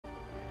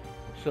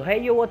सो है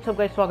यो WhatsApp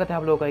guys, स्वागत है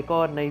आप लोगों का एक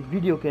और नई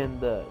वीडियो के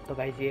अंदर। तो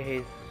गाइस ये है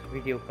इस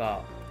वीडियो का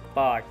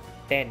पार्ट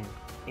 10,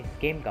 इस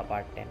गेम का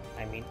पार्ट 10।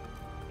 आई मीन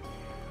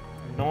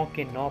 9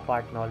 के 9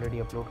 पार्ट मैं ऑलरेडी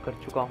अपलोड कर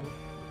चुका हूँ।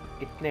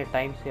 इतने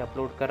टाइम से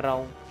अपलोड कर रहा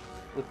हूँ,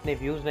 उतने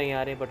व्यूज़ नहीं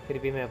आ रहे बट फिर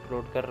भी मैं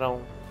अपलोड कर रहा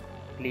हूँ।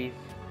 प्लीज़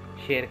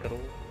शेयर करो,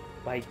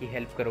 भाई की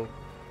हेल्प करो,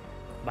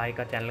 भाई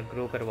का चैनल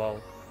ग्रो करवाओ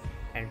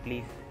एंड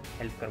प्लीज़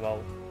हेल्प करवाओ।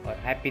 और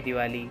हैप्पी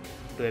दिवाली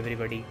टू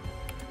एवरीबॉडी।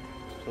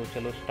 तो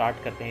चलो स्टार्ट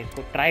करते हैं,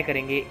 इसको ट्राई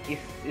करेंगे।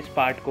 इस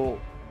पार्ट को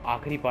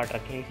आखिरी पार्ट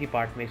रखें, इसी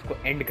पार्ट में इसको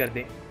एंड कर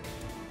दें।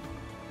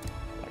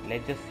 But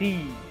let's just see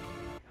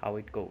how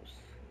it goes.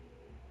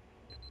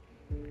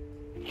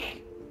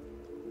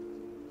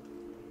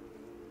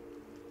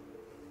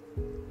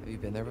 Have you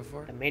been there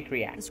before? The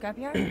matriarch. The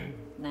scrapyard?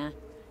 Nah,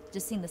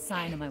 just seen the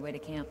sign on my way to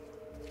camp.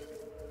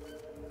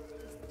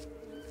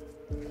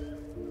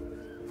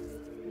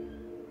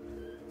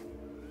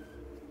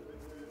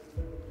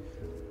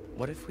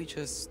 What if we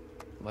just,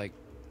 like,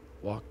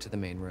 walk to the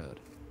main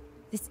road?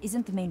 This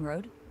isn't the main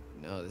road?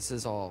 No, this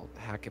is all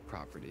Hackett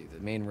property.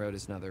 The main road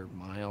is another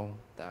mile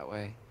that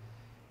way.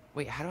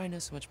 Wait, how do I know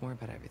so much more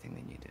about everything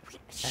than you do?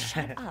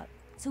 Shut up.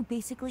 So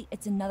basically,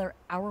 it's another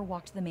hour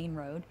walk to the main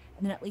road,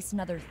 and then at least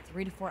another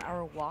 3 to 4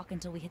 hour walk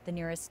until we hit the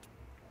nearest...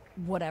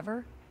 whatever?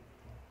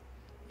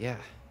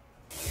 Yeah.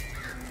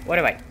 What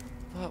have I?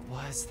 What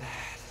was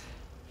that?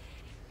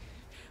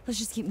 Let's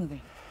just keep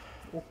moving.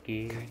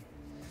 Okay.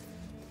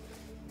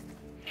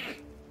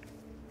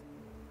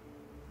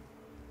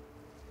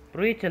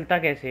 Bro, ये चलता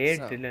कैसे है,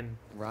 So, Dylan?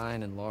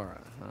 Ryan and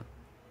Laura, huh?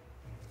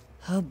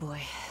 Oh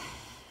boy.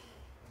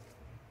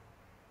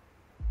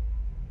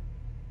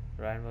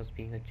 Ryan was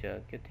being a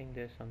jerk. You think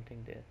there's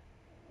something there?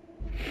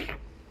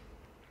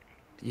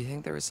 Do you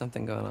think there was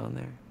something going on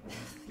there?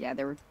 Yeah,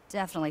 there were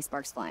definitely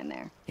sparks flying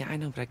there. Yeah, I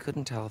know, but I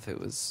couldn't tell if it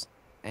was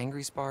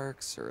angry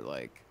sparks or,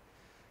 like,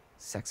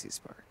 sexy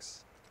sparks.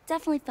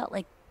 Definitely felt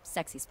like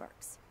sexy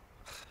sparks.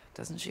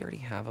 Doesn't she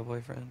already have a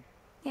boyfriend?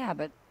 Yeah,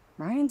 but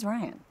Ryan's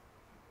Ryan.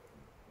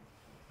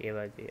 ये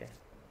बात भी है.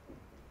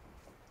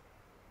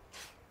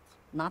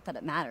 Not that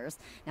it matters,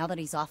 now that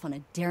he's off on a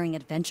daring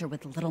adventure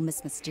with Little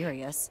Miss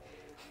Mysterious.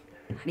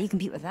 How do you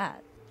compete with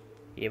that?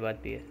 ये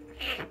बात भी है.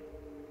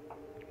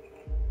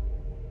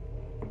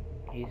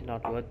 He's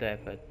not worth the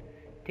effort.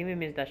 Think we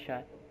missed that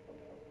shot.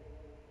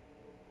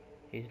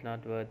 He's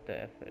not worth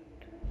the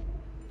effort.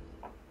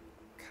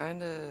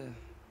 Kinda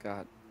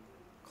got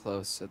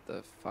close at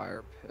the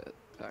fire pit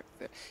back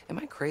there. Am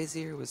I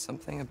crazy or was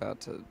something about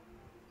to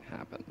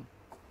happen?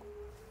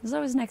 There's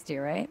always next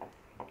year, right?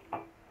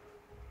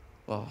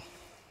 Well,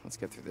 let's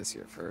get through this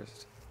year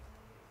first.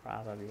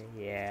 Probably,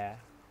 yeah.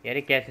 यार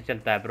ये कैसे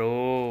चलता है, bro?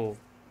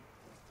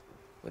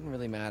 Wouldn't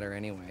really matter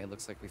anyway. It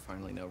looks like we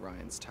finally know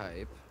Ryan's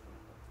type.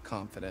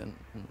 Confident.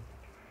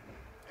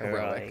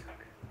 Heroic.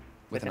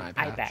 With an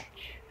eye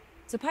patch.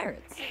 So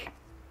pirates.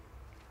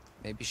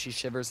 Maybe she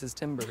shivers his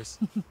timbers.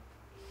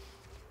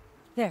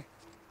 There.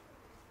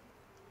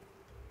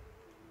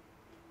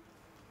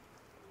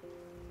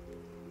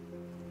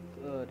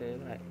 अरे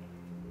भाई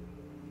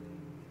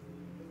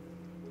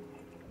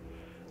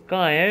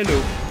कहाँ हैं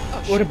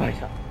लोग? अरे भाई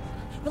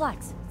साहब.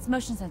 Relax, it's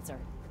motion sensor.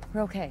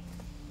 We're okay.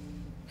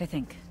 I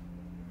think.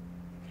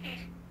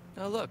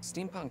 Oh look,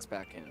 steampunk's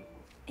back in.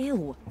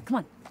 Ew. Come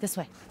on, this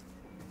way.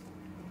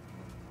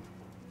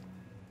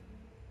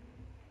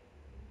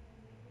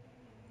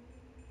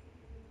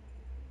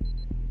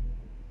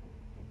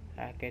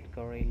 Hackett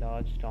Quarry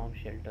Lodge Storm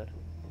Shelter.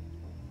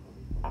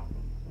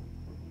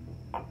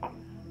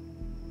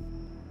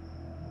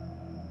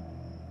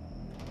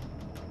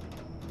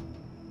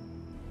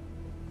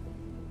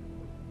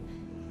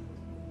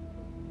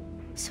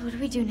 So what do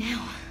we do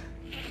now?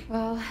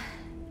 Well,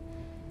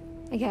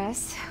 I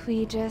guess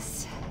we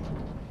just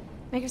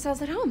make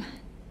ourselves at home.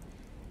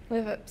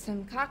 Whip up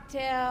some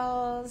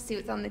cocktails, see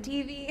what's on the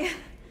TV.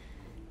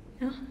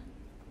 No?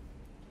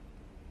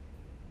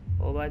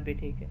 वो बात भी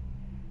ठीक है.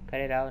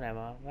 करे रहो ना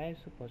माँ. Why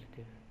so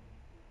positive?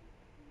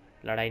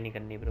 लड़ाई नहीं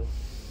करनी bro.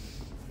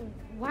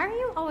 Why are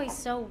you always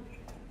so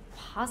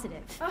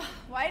positive? Oh,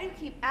 why do you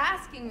keep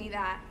asking me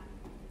that?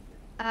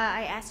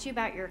 I asked you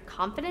about your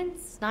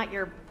confidence, not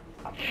your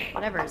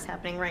whatever is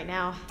happening right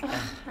now.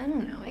 I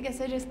don't know. I guess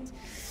I just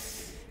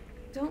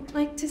don't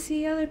like to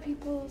see other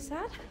people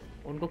sad.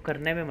 उनको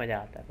करने में मजा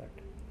आता है but.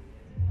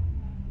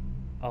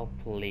 Oh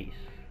please.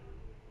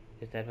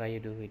 Is that why you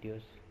do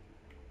videos?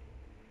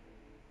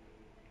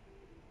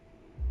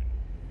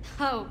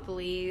 Oh,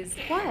 please.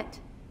 What?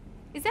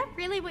 Is that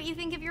really what you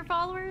think of your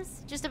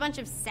followers? Just a bunch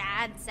of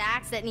sad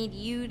sacks that need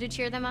you to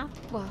cheer them up?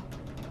 Well,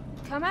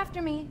 come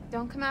after me.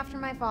 Don't come after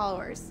my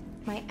followers.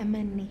 My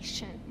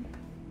emanation.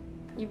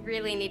 You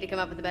really need to come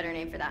up with a better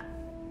name for that.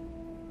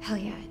 Hell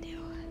yeah, I do.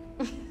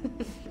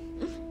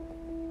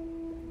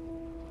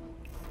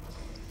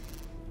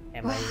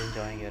 Am I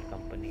enjoying your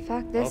company?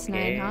 Fuck this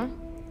Okay. night, huh?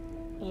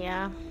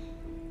 Yeah.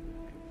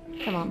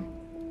 Come on.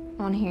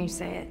 I want to hear you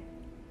say it.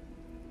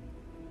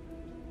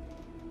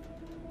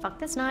 Fuck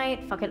this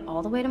night. Fuck it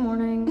all the way to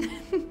morning.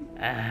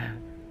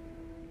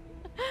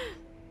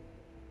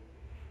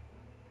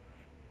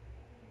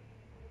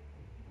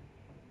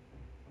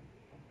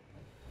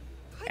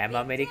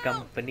 एमा मेरी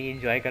company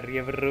enjoy कर रही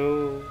है bro.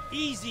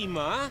 Easy,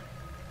 ma.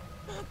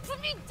 Put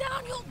me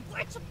down, you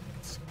witch!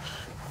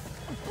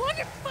 Blow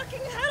your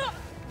fucking head off!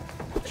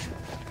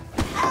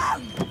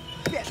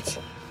 Bitch.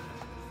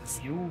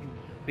 You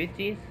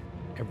bitches.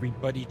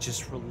 Everybody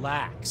just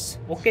relax.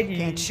 Okay ji.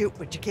 Can't shoot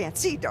what you can't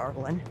see,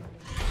 darling.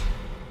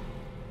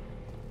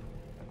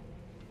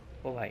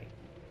 ओ भाई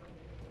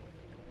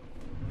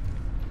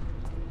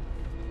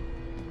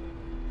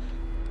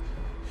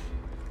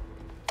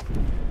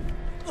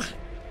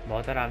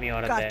बहुत आरामी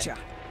औरत Gotcha.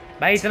 है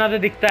भाई, इतना तो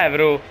दिखता है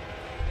bro.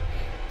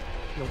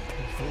 You'll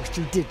pay for what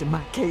you did to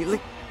my Kaylee.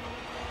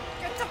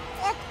 Get the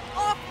fuck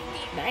off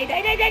me! नहीं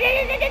नहीं नहीं नहीं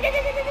नहीं नहीं नहीं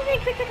नहीं नहीं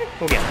नहीं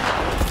हो गया।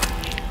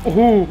 ओह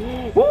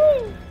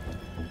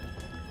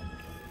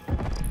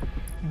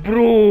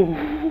ब्रो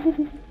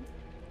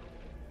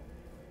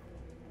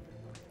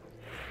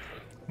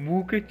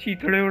मुंह के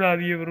चीथड़े उड़ा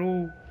दिए bro.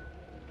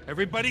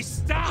 Everybody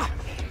stop!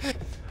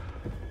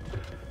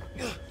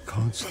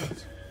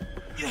 Constance.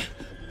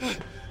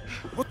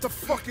 What the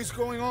fuck is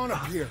going on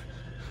up here?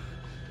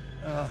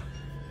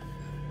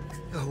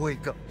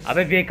 Wake up.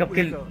 अबे वेक अप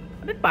किल।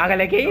 अबे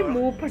पागल है क्या ये?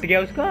 मुंह फट गया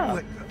उसका।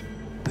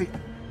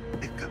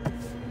 Wake up.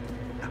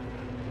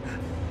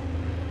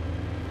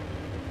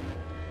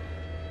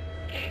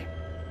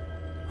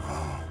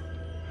 Oh.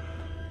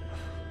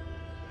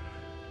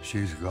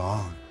 She's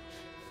gone.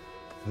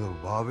 Little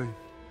Bobby.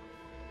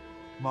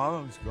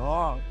 Mama's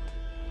gone.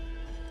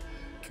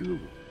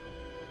 Cuba.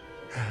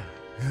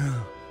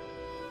 Yeah.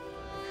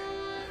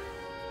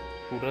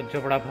 पूरा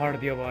जबड़ा फाड़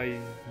दिया भाई।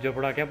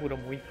 जबड़ा क्या, पूरा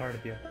मुंह ही फाड़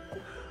दिया।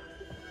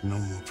 No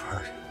more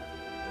party.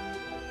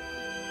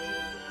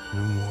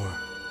 No more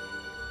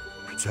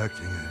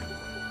protecting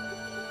anyone.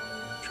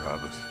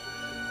 Travis.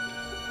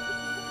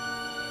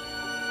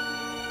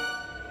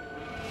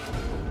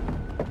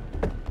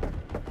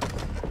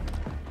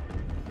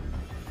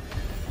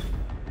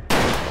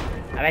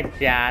 अबे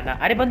जाना।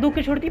 अरे बंदूक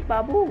क्यों छोड़ दी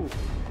बाबू?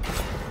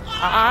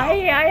 आए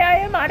आए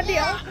आए मार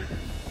दिया।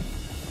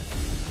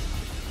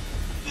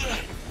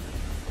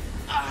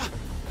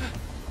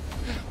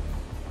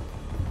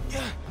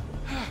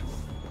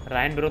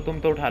 रायन ब्रो तुम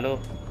तो उठा लो।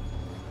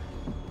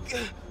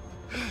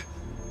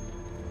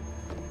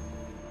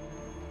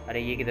 अरे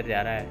ये किधर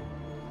जा रहा है?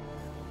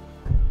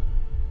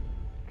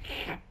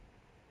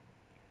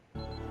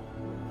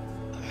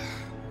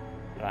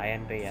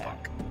 रायन पे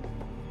यार।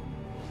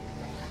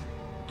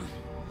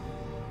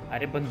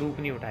 अरे बंदूक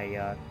नहीं उठाई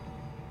यार,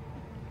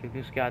 क्योंकि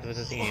उसके हाथ में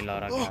तो थी नहीं,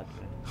 लौरा के हाथ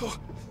में।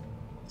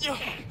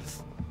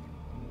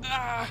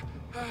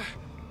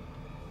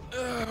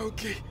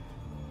 Okay.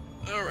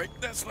 All right,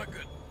 that's not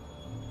good.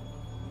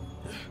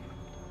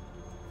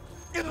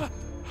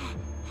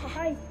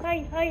 Hi, hi,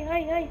 hi,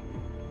 hi, hi.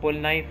 Pull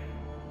knife.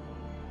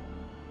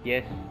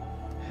 Yes.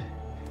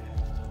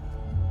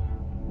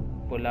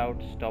 Pull out.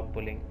 Stop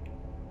pulling.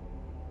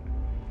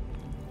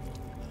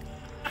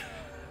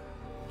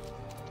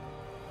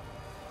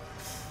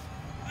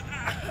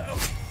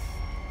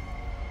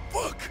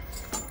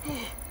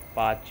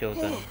 Path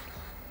chosen.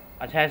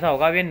 अच्छा ऐसा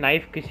होगा, अब ये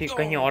नाइफ किसी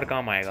कहीं और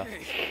काम आएगा।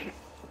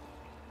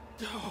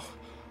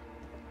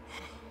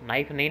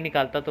 नाइफ नहीं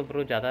निकालता तो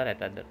ब्रो ज्यादा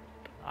रहता है दर्द,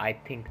 आई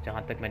थिंक,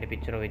 जहां तक मैंने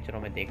पिक्चरों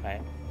में देखा है।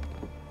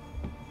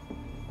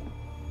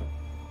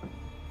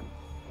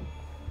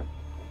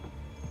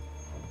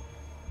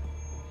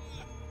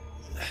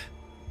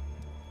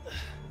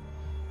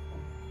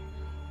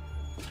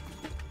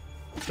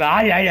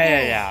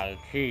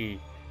 सी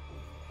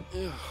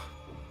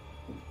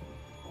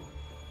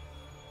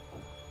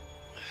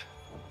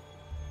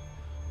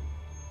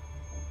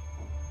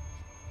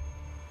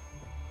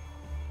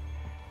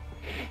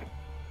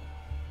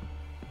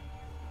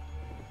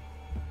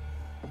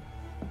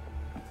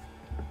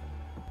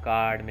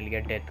कार्ड मिल गया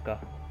डेथ का।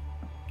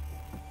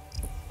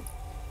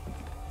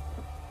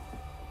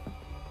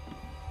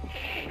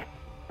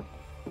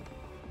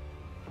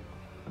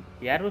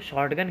 यार वो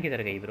शॉटगन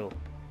किधर गई ब्रो?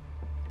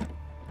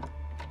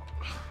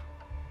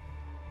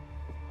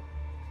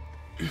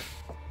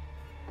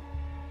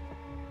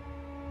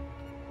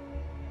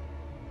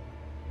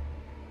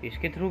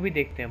 इसके थ्रू भी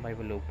देखते हैं भाई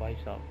वो लोग। भाई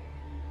साहब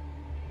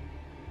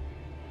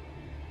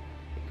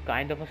it's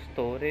kind of a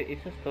storage,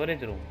 it's a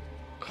storage room.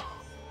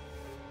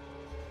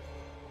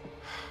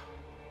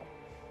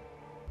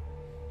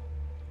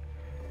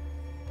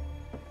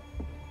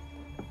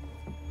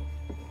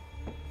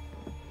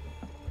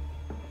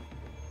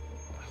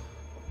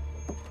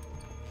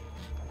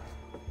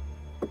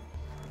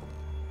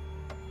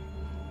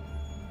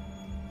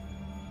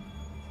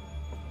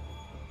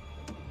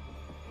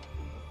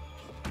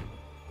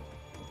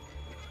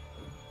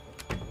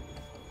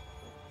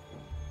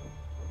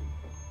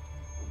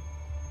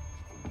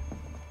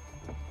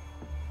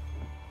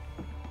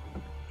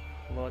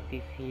 What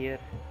is here?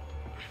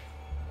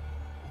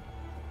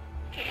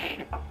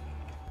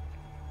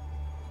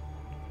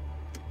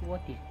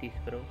 What is this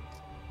bro?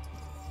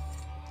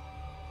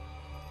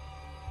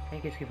 ये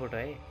किसकी फोटो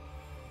है?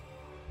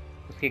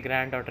 उसकी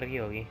ग्रैंड डॉटर की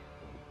होगी,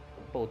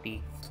 पोती।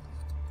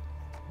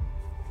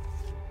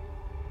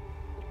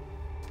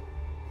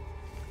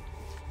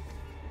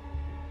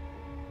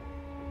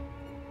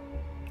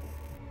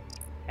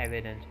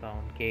 Evidence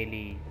found.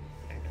 Kaylee's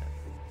letter.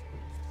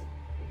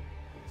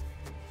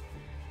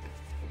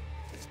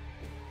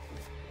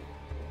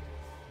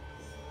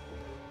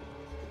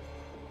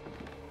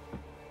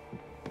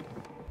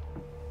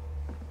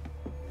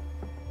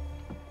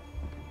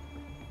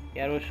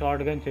 यार वो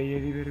शॉटगन चाहिए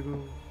थी मेरे को,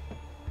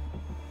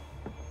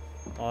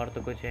 और तो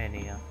कुछ है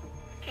नहीं यहाँ.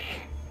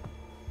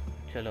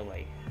 चलो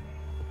भाई.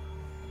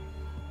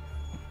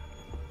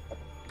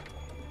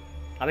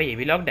 अबे ये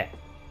भी लॉक्ड है.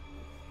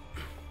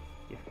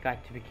 You've got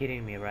to be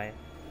kidding me, right?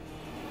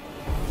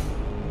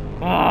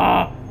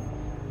 Ah!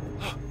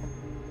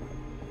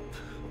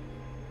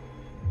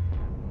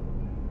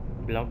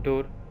 Block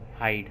door.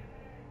 Hide.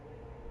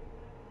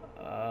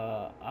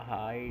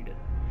 Hide.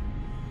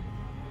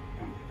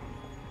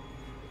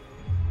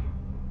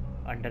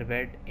 Under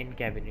bed, in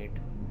cabinet.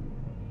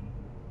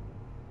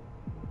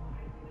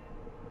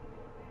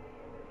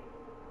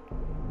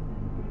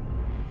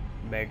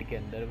 Bed के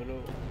अंदर bro.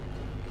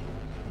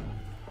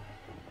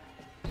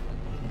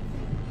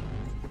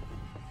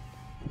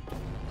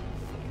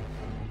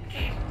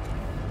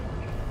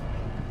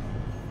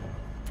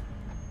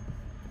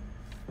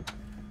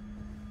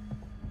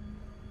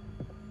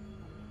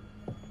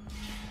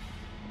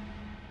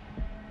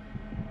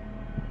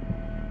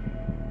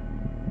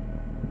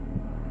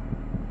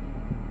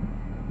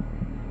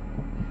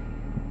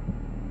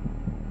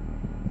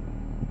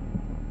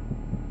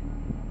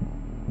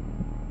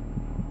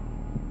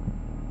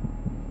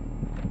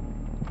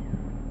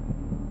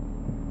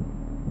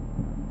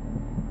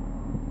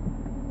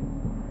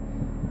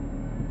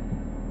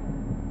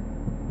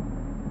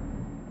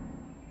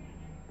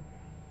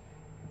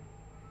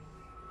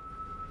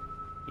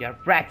 Your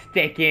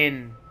breathtaking.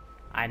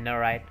 I know,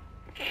 right?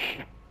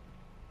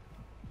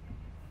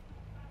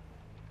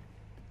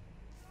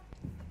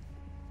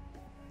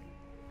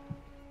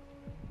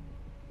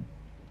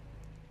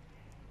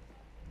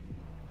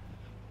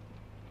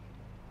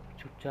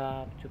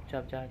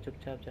 चुपचाप जा,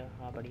 चुपचाप जा.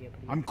 हाँ बढ़िया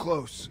बढ़िया. I'm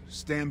close.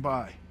 Stand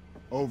by.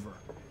 Over.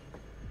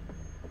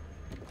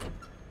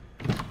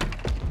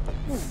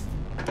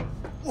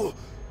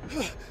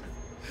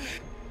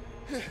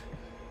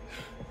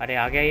 अरे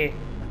आ गया ये.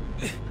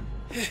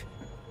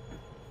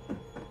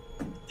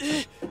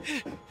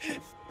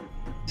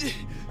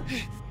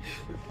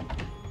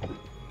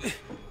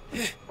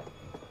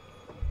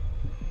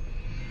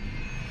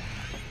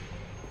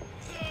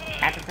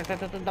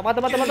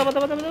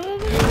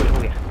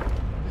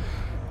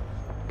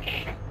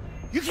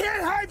 You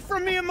can't hide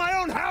from me in my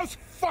own house,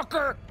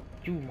 fucker!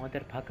 You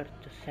motherfucker,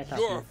 just shut up.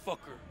 You're a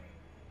fucker.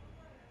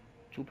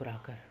 चुप रह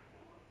कर.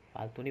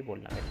 फालतू नहीं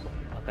बोलना मेरे को.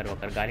 वकर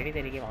वकर गाली नहीं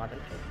देने की वहां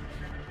तक.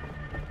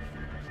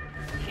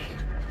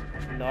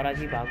 लौरा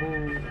जी भागो.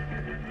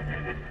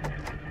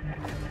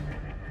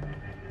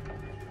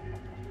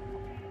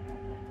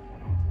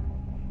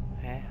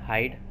 है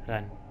hide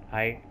run.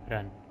 Hide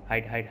run.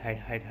 Hide hide hide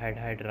hide hide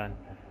hide run.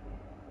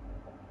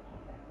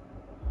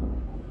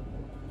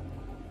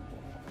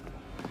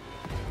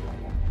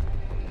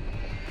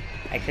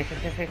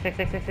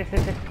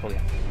 हो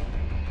गया.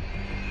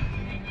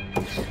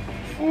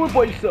 ओ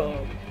भाई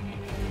साहब.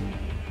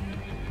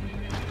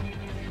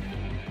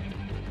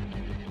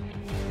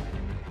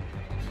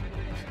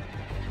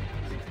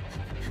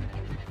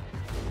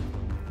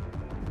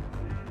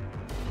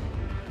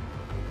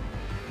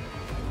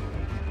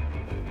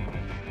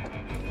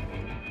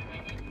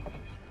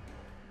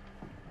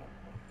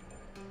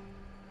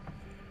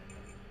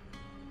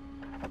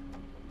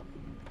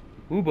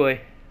 Oh boy.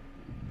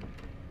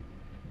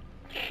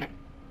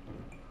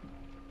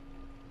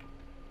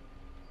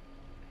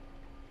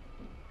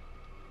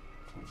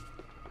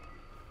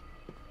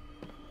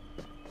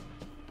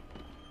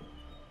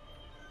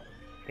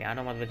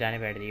 पियानो मत बजाने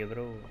बैठ जाइए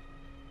ब्रो.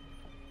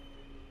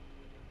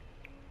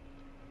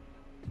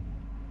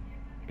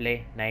 प्ले.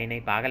 नहीं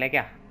नहीं पागल है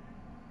क्या?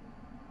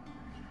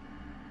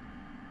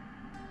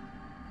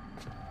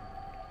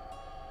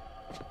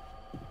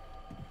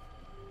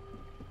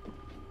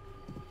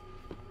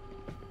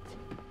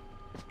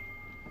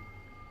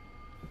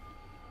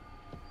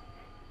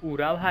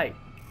 पूरा भाई.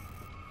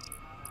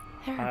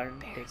 There are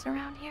bears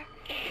around here.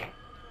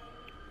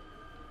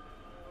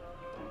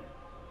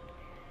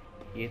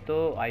 ये तो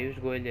आयुष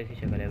गोयल जैसी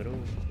शक्ल है ब्रो.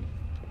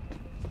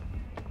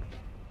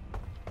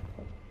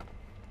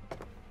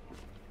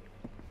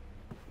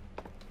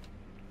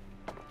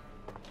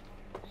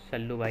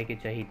 सल्लू भाई के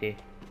चहीते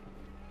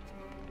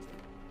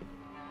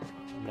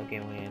लगे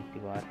हुए हैं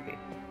दीवार पे.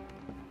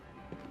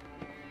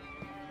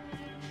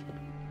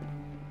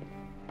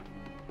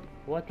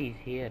 What is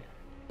here,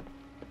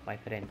 my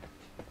friend?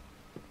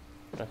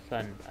 The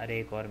sun. अरे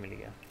एक और मिल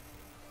गया.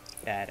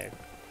 Tarot.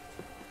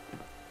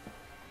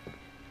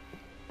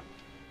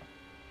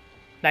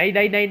 नहीं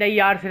नहीं नहीं नहीं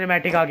यार,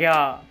 सिनेमैटिक आ गया.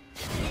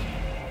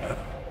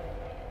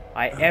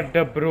 I effed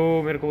up bro.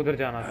 मेरे को उधर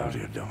जाना था.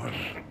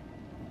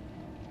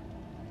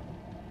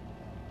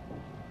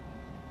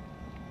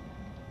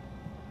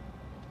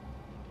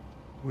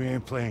 We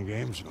ain't playing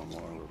games no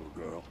more, little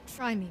girl.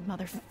 Try me,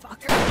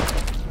 motherfucker.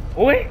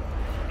 ओए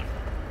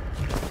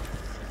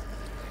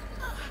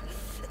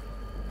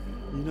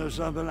You know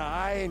something?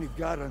 I ain't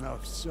got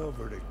enough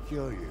silver to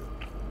kill you,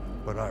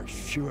 but I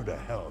sure to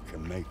hell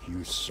can make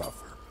you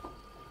suffer.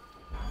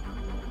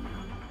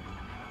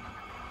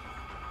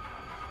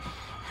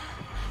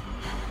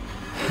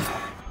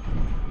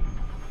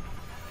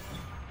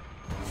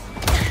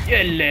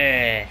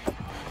 Yelle!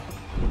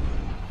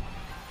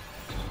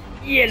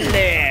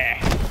 Yelle!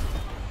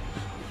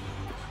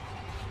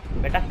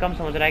 बेटा कम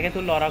समझ रहा है कि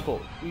तू Laura को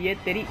ये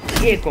तेरी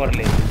एक और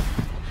ले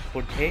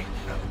पुट्ठे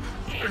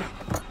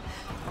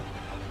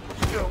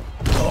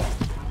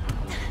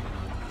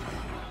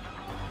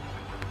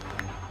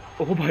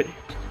ओह भाई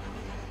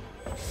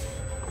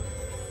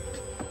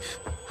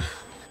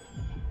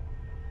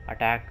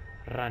attack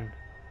run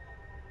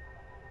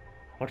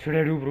what should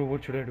I do bro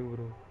what should I do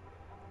bro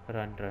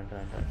run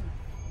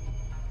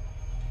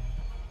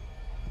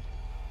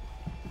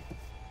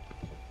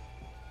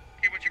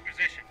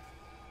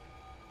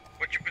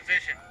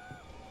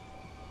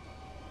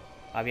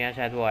अब यहाँ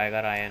शायद वो आएगा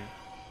रायन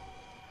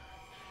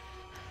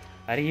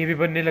अरे ये भी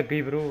बनने लग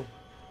गई bro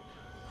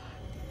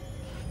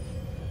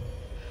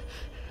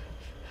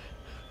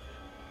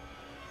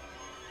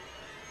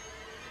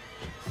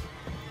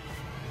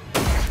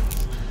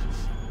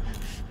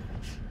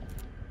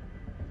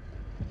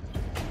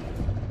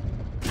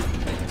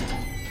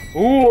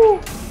Ooh!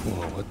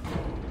 Whoa, what?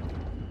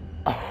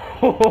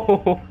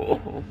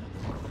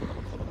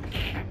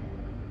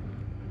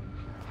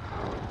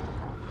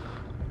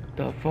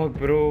 The fuck,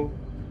 bro?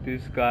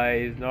 This guy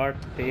is not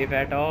safe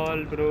at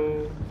all,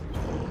 bro.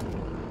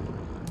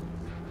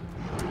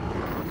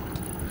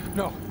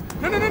 No,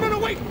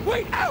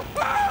 wait! Ow!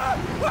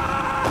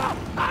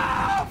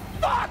 Ah,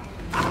 fuck!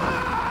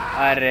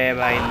 अरे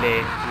भाई ले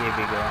ये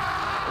भी गया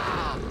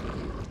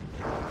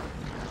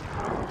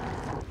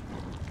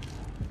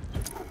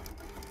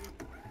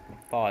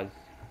Pause.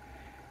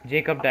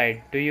 Jacob died.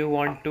 Do you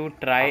want to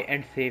try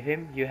and save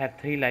him? You have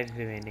 3 lives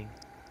remaining.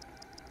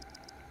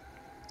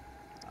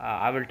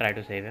 I will try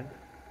to save him.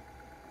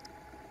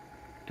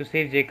 To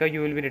save Jacob,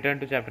 you will be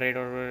returned to chapter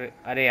 8 or...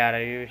 अरे यार,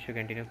 you should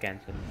continue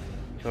cancel.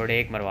 छोड़े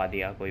एक मरवा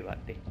दिया कोई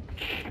बात नहीं.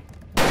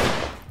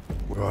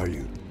 Where are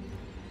you?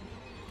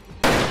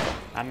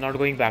 I'm not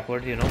going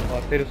backwards, you know.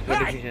 और फिर उसका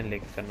decision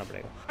लेकर करना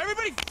पड़ेगा.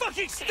 Everybody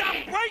fucking stop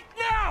right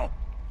now!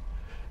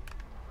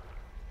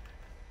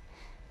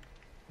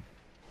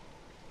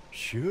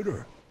 Shoot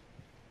her.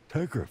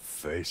 Take her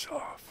face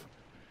off.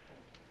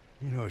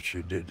 You know what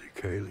she did to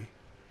Kaylee?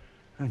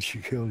 And she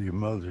killed your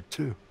mother,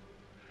 too.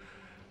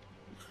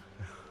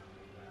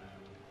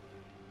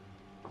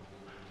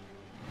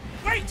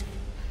 Wait!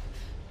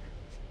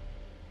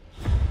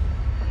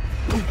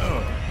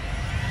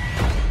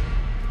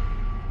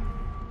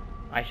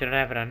 I shouldn't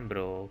have run,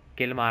 bro.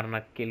 Kill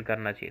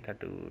करना चाहिए था,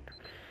 dude.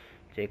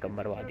 Jacob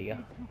मरवा दिया.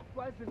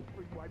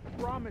 I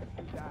promise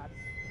you that.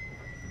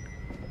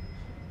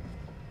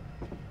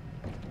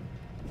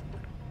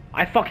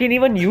 I fucking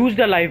even used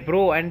a life, bro,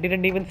 and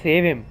didn't even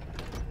save him.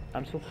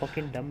 I'm so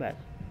fucking dumbass.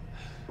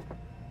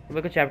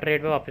 मेरे को chapter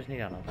 8 पे वापस नहीं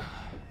जाना था.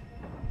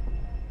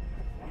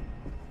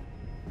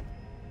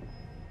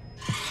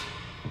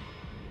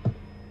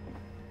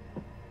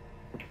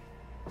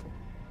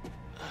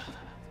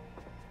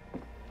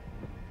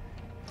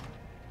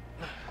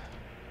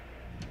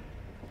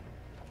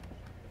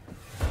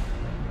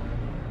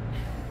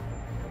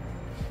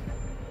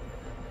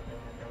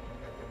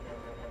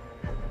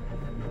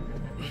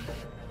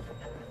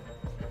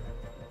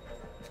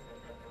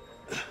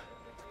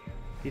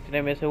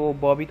 इतने में से वो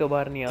बॉबी तो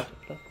बाहर नहीं आ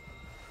सकता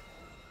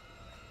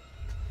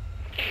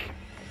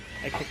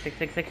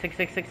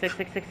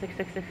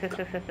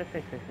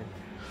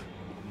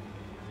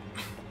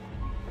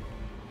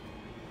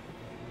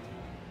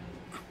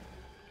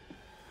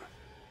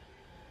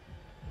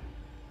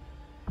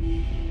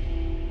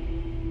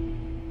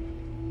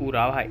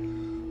पूरा भाई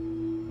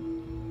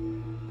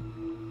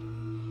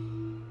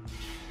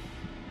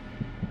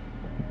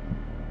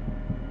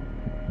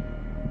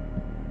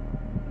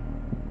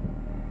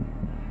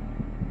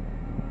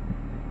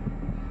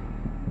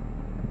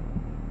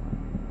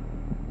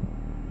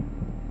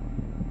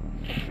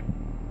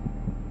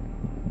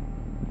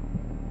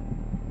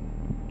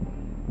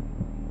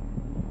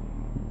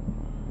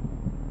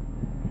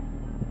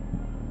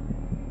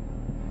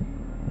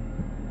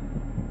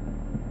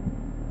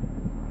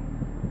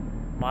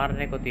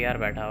मारने को तैयार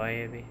बैठा हुआ है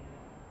ये भी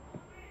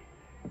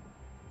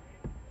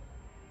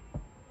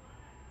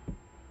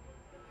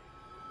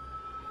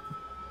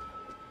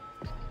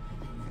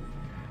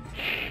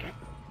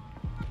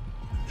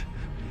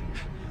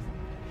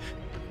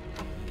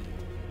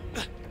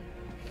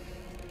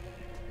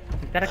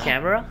तेरा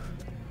कैमरा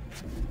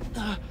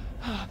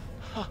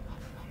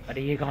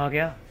अरे ये कहाँ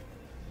गया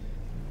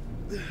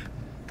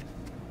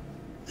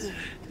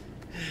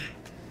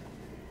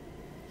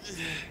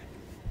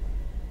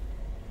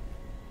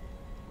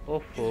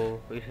ओफो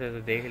इसे तो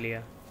देख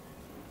लिया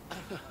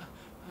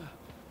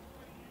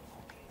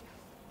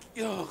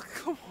Yo,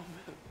 come on,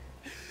 man.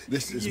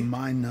 This is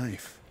my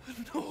knife.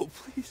 No,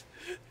 please.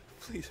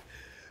 Please.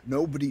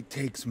 Nobody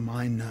takes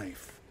my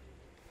knife.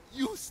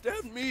 You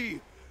stabbed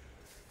me.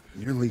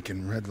 You're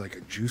leaking red like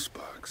a juice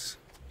box.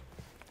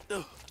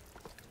 No,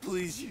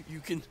 please, you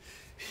can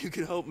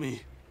help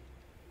me.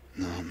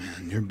 No,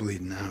 man, you're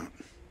bleeding out.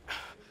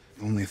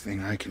 The only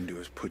thing I can do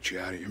is put you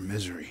out of your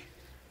misery.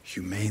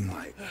 Humane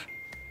like.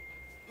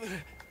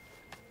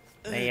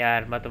 नहीं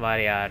यार मत मार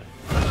यार.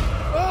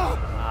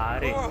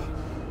 अरे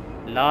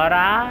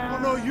Laura. Oh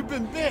no, you've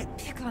been bit.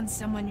 Pick on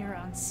someone your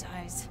own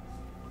size.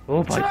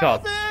 Oh my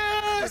God.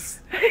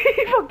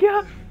 Fuck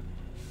yeah.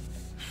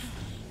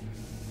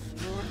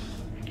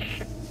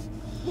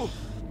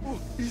 Oh,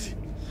 easy,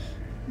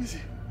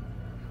 easy.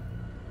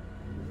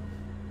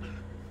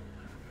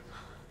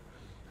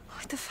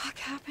 What the fuck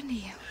happened to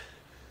you?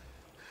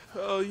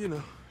 Oh, you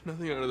know,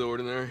 nothing out of the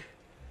ordinary.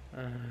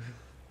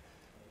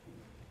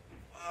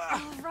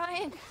 Oh,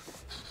 Ryan.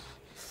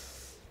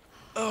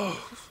 Oh,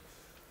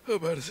 how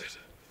bad is it?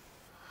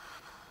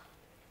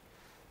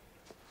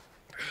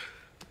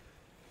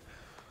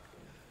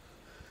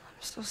 I'm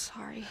so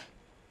sorry.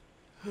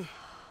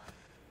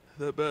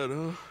 That bad,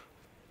 huh?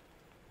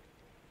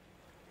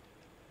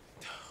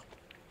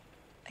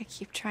 I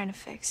keep trying to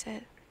fix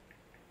it.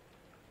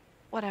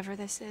 Whatever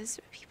this is,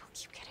 people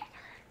keep getting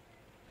hurt.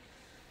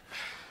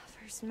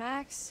 First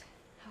Max,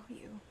 how are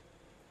you?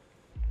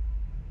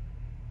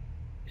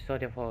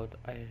 Sorry about.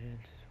 I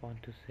just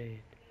want to say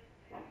it.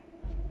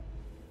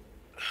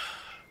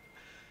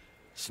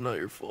 It's not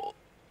your fault.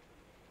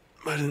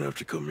 I didn't have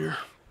to come here.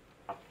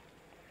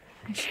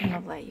 I shouldn't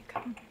have let you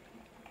come.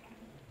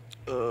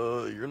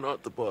 You're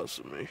not the boss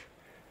of me.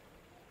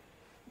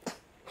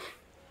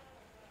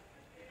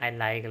 I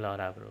like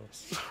Laura, bro.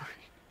 Sorry.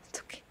 It's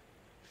okay.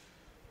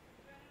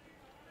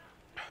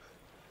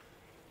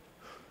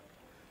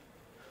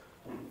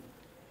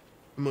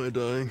 Am I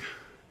dying?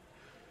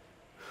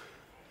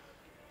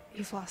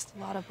 You've lost a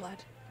lot of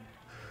blood.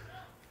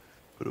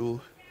 But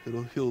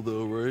it'll heal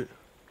though, right?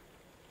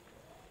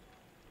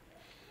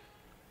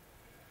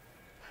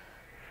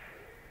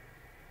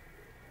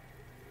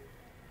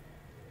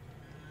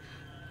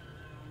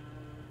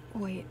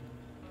 Wait,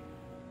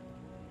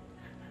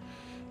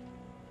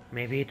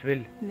 Maybe it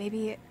will.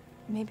 maybe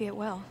it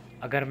will.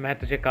 अगर मैं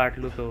तुझे काट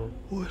लूँ तो.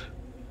 What?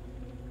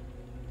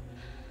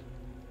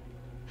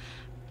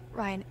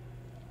 Ryan,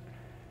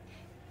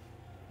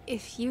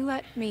 if you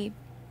let me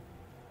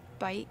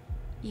bite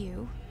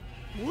you...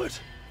 What?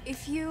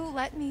 If you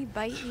let me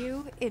bite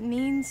you, it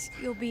means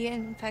you'll be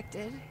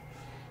infected.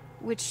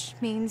 Which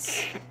means...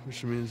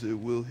 Which means it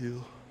will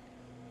heal.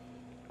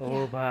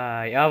 Oh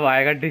भाई अब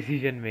आएगा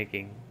decision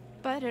making.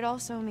 But it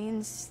also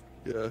means...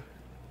 Yeah,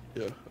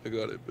 I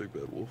got it, Big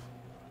Bad Wolf.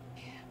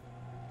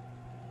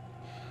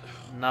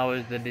 Now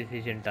is the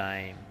decision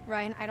time.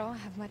 Ryan, I don't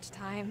have much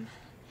time.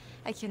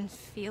 I can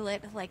feel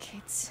it, like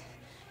it's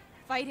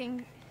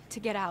fighting to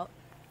get out.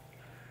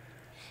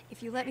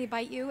 If you let me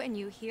bite you and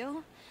you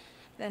heal,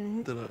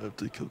 then... Then I have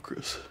to kill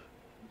Chris.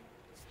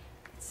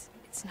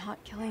 It's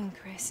not killing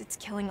Chris, it's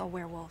killing a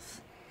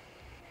werewolf.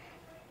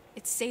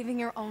 It's saving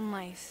your own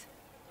life.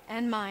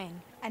 And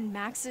mine. And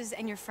Max's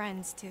and your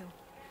friends, too.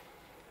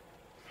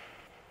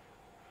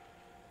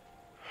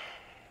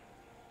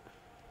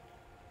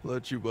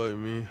 Let you bite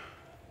me.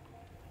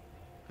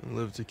 And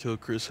live to kill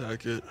Chris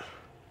Hackett.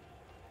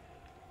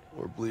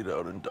 Or bleed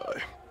out and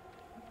die.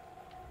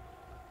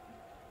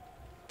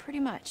 Pretty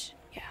much,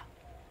 yeah.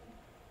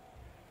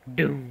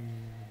 Doom.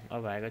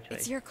 अब आएगा choice.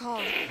 It's your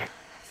call,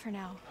 for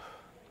now.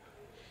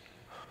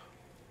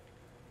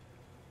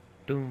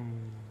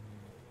 Doom.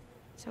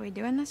 So we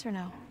doing this or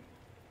no?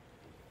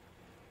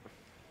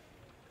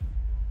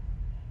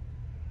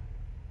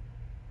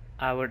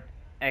 I would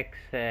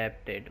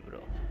accept it, bro.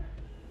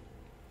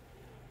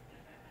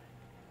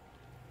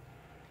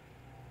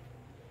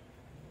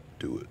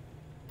 Do it.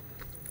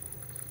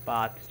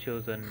 Path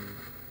chosen.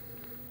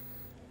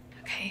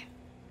 Okay.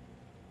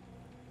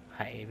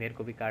 हाय मेरे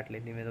को भी काट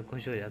लेनी मैं तो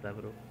खुश हो जाता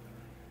ब्रो.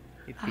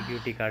 इतनी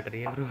क्यूटी काट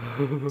रही है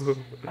bro.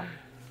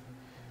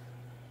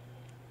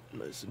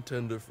 Nice and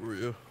tender for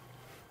you.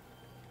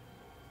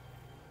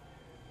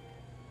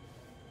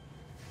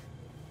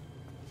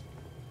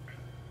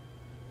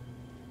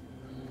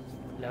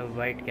 Love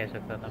white कह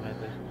सकता था मैं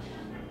तो इसको.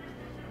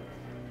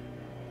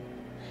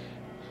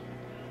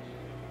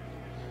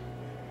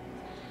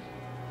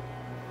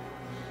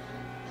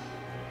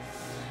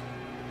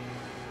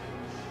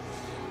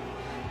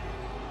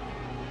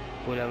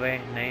 बोला भाई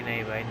नहीं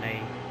नहीं भाई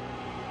नहीं.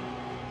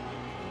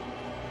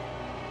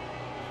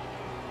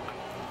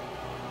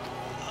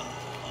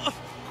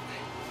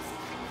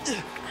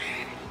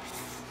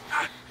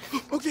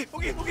 Okay.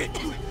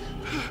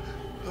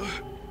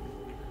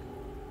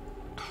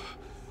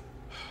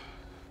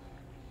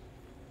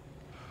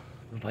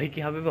 भाई की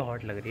यहाँ पे भी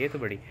हॉट लग रही है तो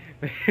बड़ी.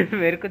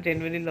 मेरे को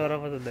जेन्युइनली लॉरा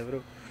पसंद है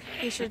bro.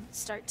 You should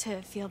start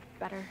to feel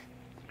better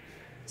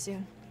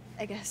soon,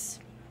 I guess.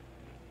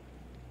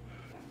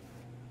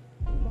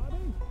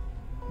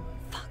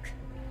 Fuck.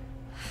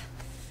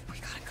 We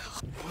gotta go.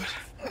 What?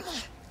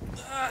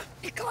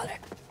 You got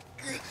it.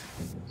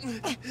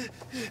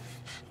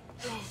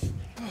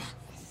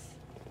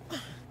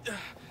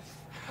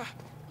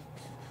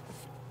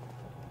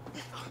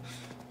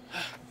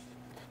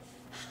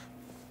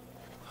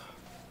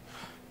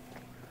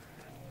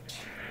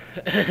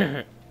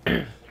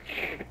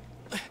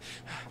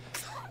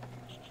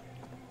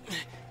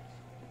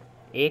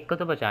 एक को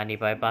तो बचा नहीं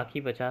पाए,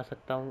 बाकी बचा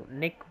सकता हूँ।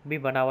 निक भी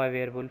बना हुआ है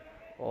वेयरवुल्फ,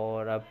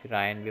 और अब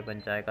रायन भी बन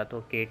जाएगा। तो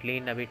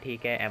केटलिन अभी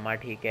ठीक है, एमा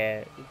ठीक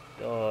है,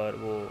 और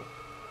वो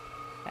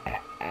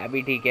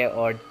अभी ठीक है,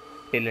 और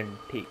डिलन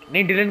ठीक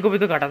नहीं, डिलन को भी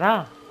तो काटा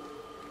था।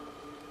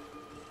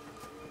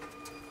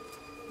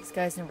 These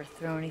guys never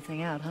throw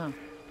anything out, huh?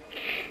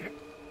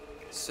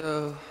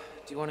 So,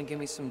 do you want to give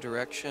me some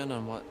direction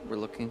on what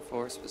we're looking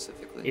for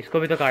specifically? इसको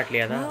भी तो काट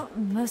लिया था। Well,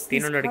 most of these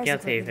तीनों cars लड़कियां look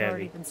like सेफ they've है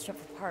already अभी। been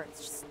stripped of parts,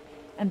 just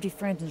empty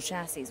frames and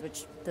chassis, which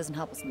doesn't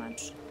help us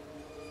much.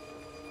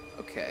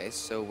 Okay,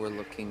 so we're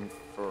looking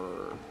for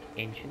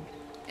engines.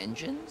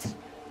 Engines?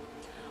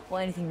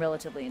 Well, anything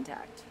relatively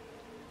intact.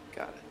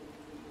 Got it.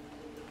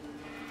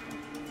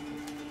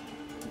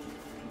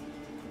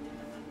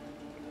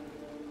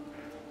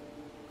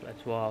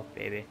 Let's walk,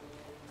 baby.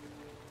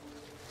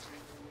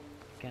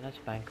 Can I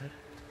spank her?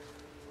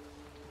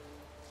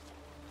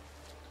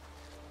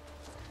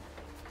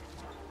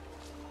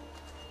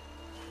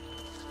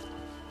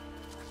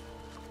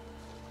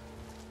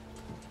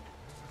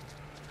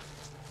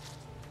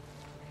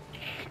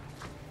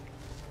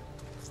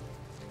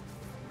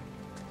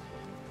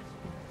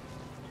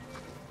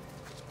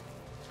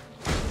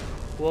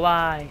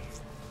 Why?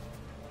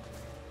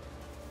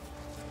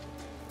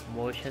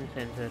 Motion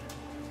sensor.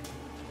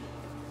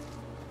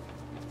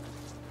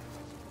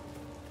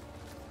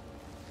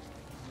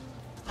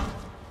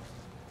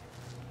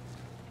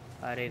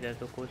 अरे इधर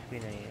तो कुछ भी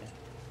नहीं है।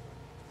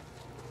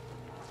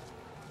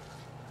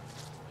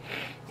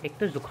 एक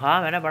तो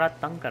जुकाम है ना, बड़ा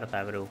तंग करता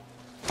है ब्रो। ओ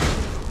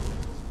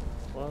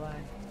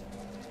भाई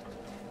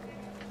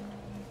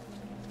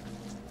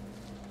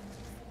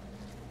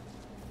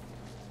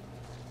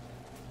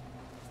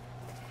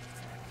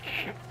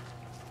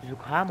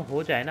जुकाम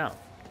हो जाए ना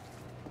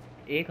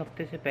एक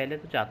हफ्ते से पहले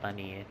तो जाता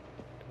नहीं है,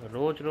 तो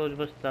रोज रोज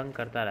बस तंग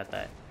करता रहता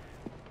है।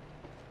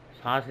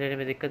 सांस लेने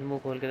में दिक्कत, मुंह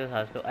खोल के तो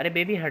सांस लो। अरे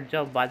बेबी हट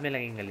जाओ, बाद में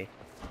लगेंगे गले।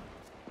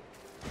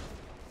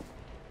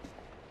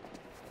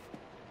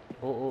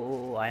 ओ ओ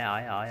ओ आया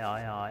आया आया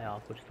आया आया,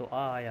 कुछ तो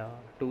आया।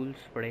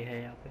 टूल्स पड़े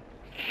हैं यहाँ पे।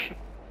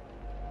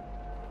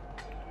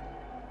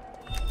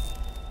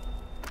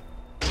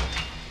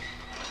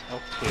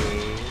 Okay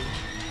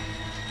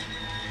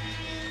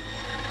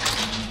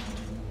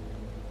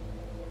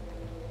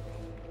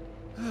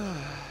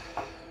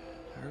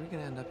Are we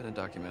gonna end up in a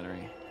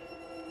documentary?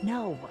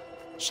 No.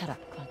 Shut up.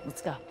 Come on,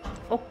 let's go.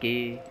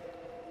 Okay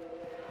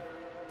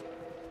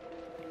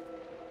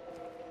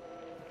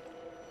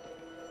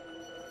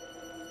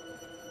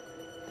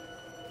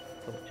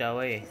रुक जाओ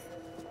भाई,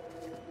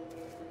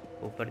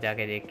 ऊपर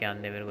जाके देख के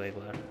आने दे मेरे को एक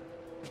बार।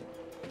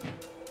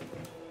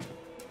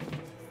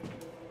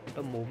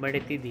 तो मूवमेंट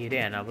इतनी धीरे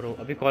है ना ब्रो।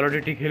 अभी कॉल ऑफ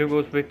ड्यूटी खेलूंगा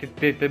उस पे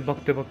इतने इतने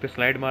भगते भगते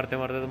स्लाइड मारते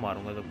मारते तो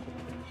मारूंगा सबको।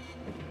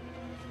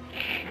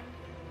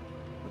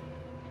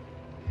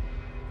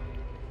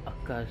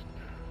 अगस्त,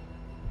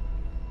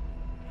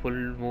 full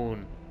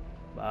moon,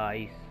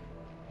 22।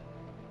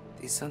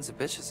 These sons of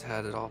bitches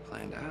had it all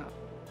planned out.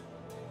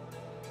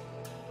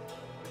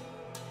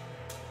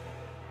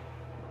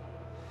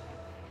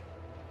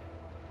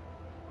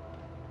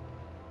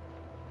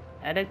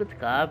 अरे कुछ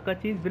काम का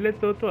चीज मिले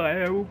तो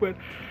आया ऊपर।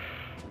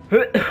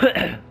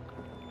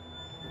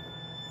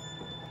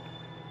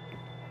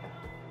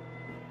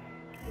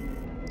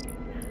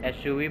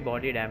 SUV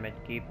body damage.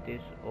 Keep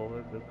this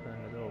over books on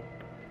the road.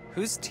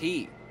 Who's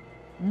T?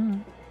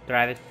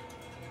 Travis.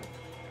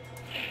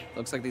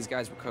 Looks like these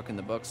guys were cooking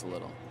the books a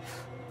little.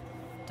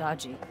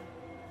 Dodgy.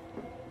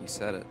 You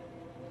said it.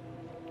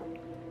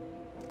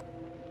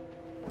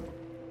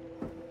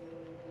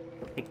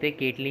 एक तो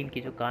केटलिन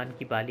की जो कान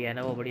की बाली है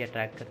ना वो बड़ी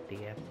अट्रैक्ट करती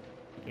है।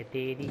 ये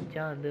तेरी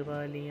चांद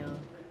वालियाँ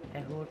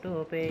है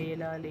होठों पे ये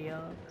लालियाँ,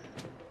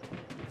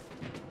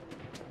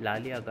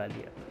 लालियाँ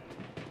गालियाँ।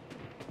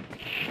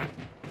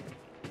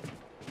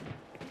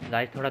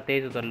 गाइस थोड़ा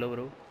तेज उतर लो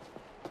ब्रो।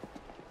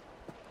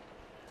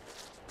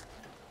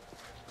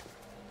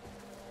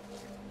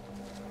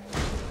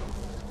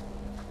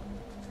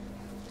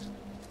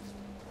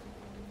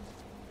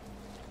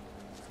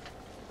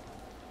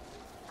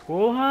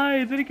 ओ हाँ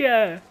इधर क्या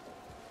है?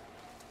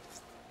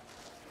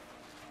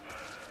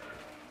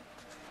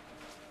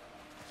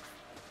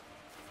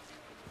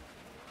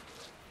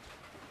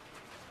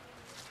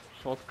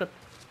 शॉर्टकट।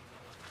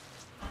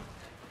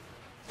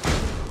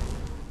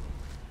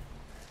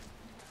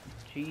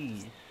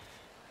 चीज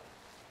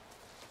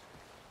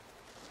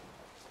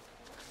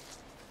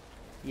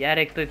यार,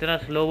 एक तो इतना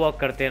स्लो वॉक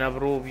करते हैं ना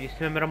ब्रो,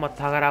 इसमें मेरा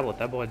मत्था खराब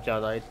होता है बहुत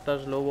ज़्यादा। इतना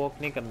स्लो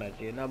वॉक नहीं करना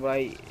चाहिए ना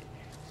भाई,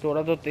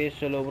 थोड़ा तो तेज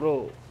चलो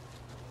bro.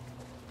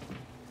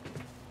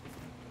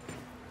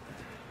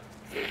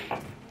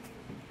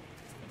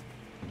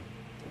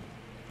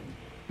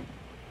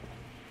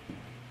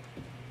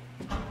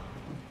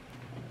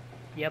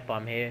 Yep,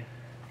 I'm here.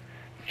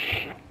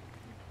 You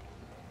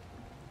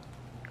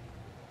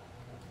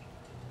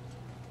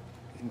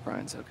think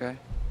Brian's okay?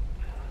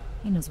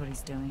 He knows what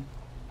he's doing.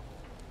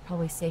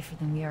 Probably safer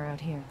than we are out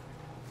here.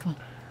 Come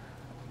on.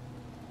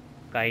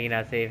 कहीं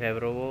ना सेफ है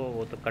ब्रो,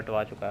 वो तो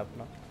कटवा चुका है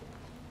अपना।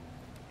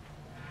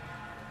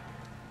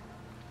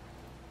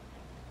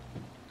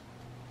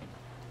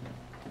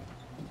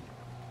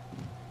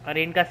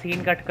 अरे इनका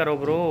सीन कट करो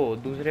ब्रो,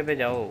 दूसरे पे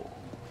जाओ।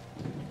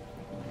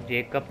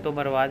 जेकब तो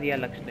मरवा दिया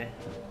लक्ष्य ने।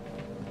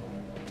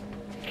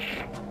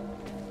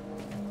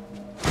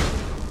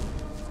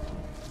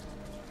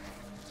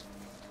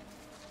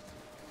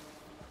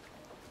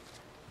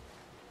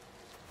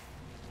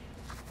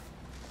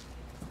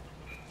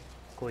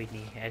 कोई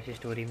नहीं, ऐसी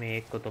स्टोरी में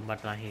एक को तो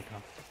मरना ही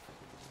था।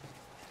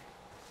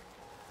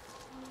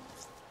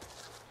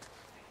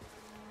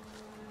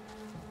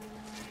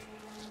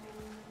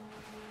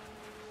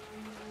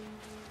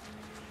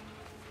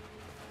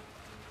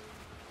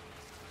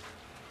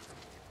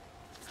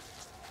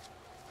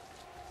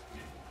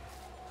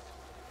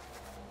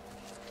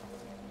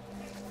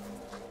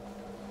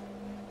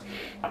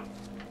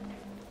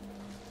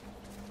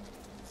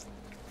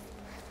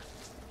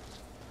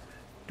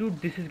 Dude,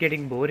 this is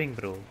getting boring,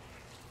 bro.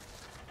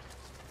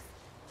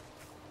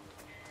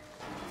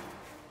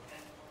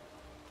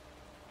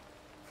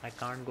 I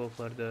can't go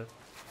further.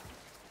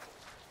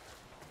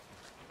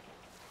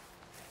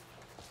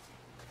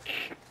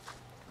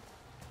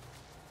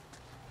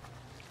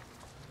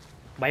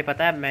 भाई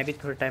पता है मैं भी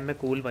थोड़े टाइम में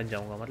कूल बन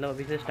जाऊंगा, मतलब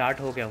अभी से स्टार्ट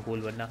हो गया हूँ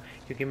कूल बनना,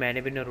 क्योंकि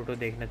मैंने भी नारुतो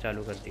देखना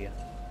चालू कर दिया।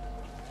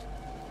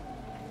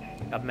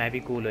 अब मैं भी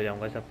कूल हो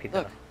जाऊंगा सबकी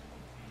तरह।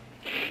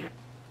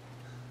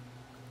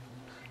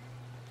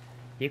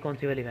 ये कौन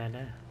सी वाली वैन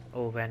है?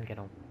 ओ वैन कह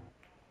रहा हूँ,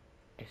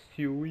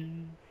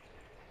 SUV.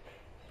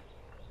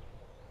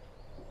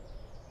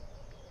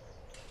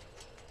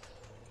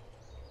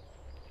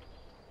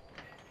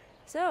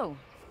 So,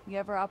 you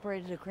ever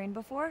operated a crane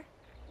before?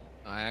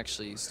 I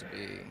actually used to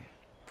be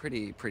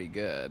pretty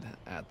good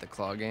at the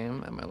claw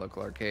game at my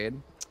local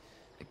arcade.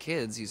 The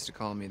kids used to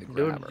call me the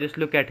grabber. Dude, just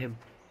look at him.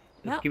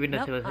 Nope,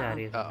 nope,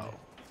 Oh,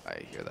 I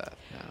hear that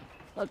now.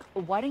 Look,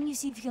 why don't you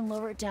see if you can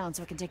lower it down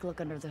so I can take a look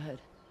under the hood?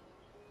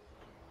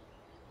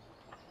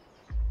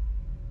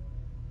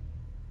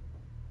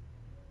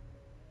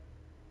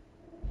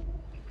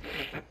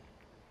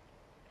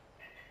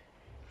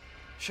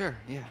 Sure,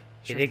 yeah.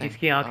 Sure देख thing.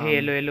 इसकी आंखें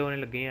yellow yellow होने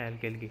लग गई हैं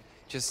हल्की हल्की।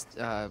 Just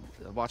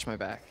watch my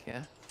back,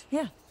 yeah?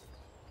 Yeah.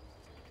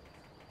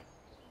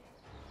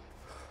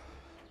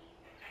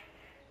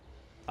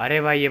 अरे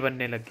भाई ये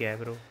बनने लग गया है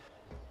bro.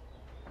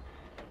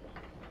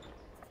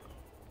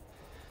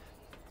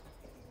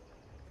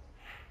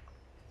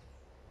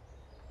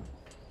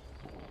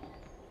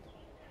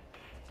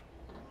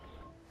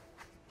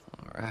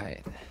 All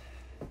right.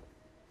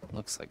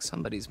 Looks like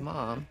somebody's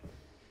mom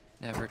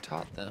never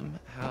taught them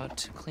how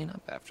to clean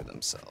up after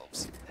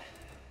themselves.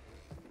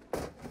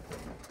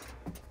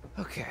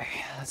 Okay,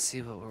 let's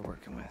see what we're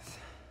working with.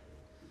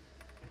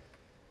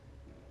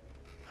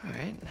 All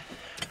right,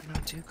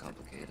 not too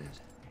complicated.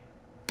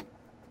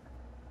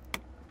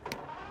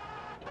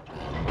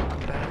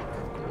 Back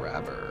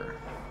grabber.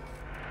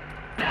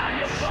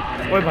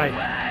 ओए भाई।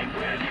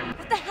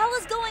 What the hell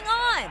is going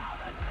on?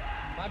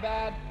 My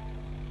bad.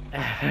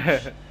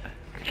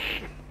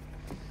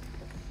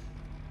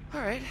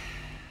 All right.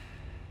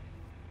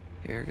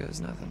 Here goes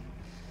nothing.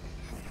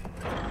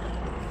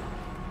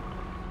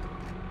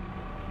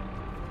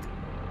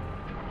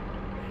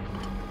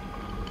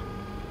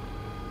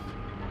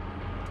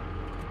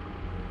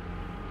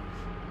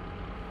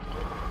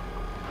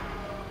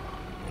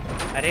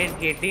 अरे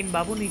गेटिन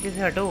बाबू नीचे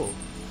से हटो।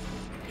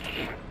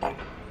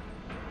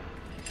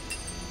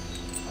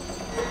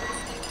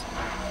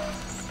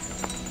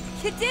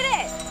 You did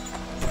it!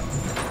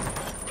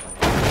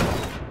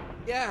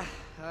 Yeah,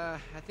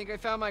 I think I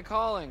found my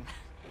calling.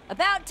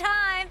 About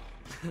time!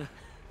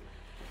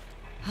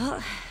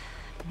 Well,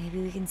 maybe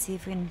we can see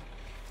if we can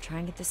try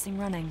and get this thing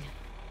running.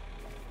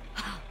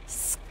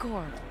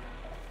 Score!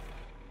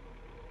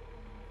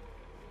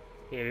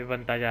 ये भी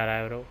बनता जा रहा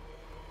है ब्रो।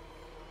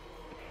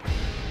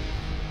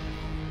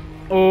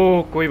 ओ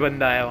कोई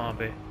बंदा है वहां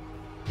पे।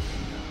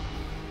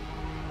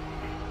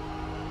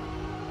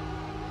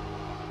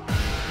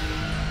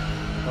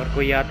 और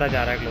कोई आता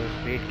जा रहा है close.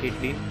 Wait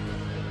kettle,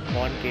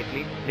 on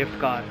kettle, lift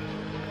car.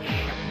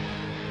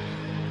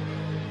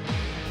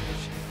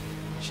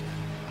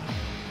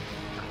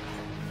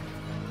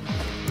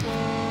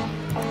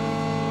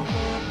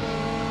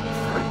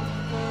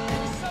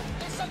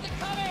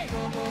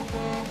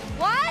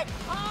 What?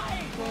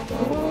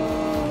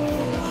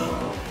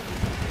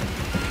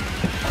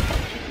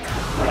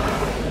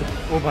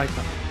 ओ भाई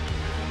साहब,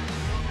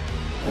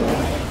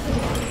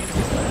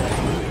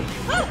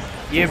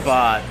 ये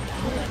बात।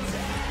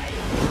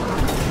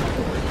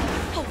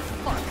 Oh,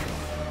 fuck.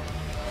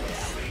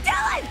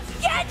 Dylan,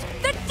 get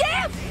the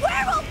damn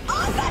werewolf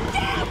off the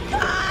damn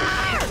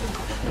car!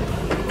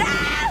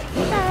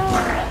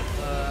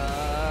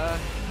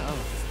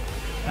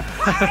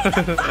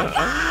 Hurry the fuck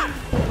up!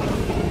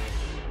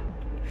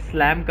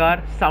 Slam car,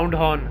 sound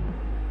horn.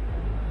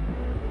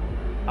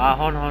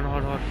 Horn.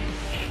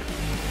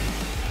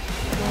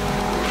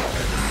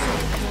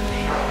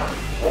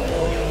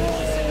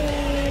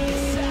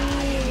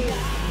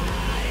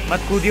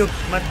 मत कूदियो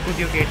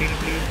केटिल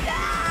प्लीज।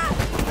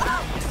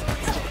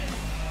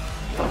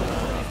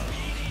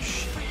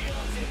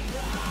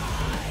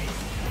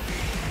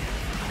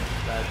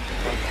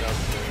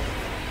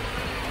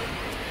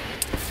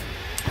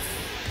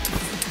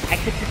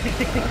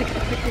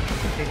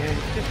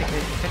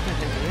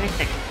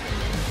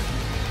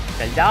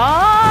 चल जा,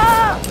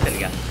 चल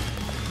गया।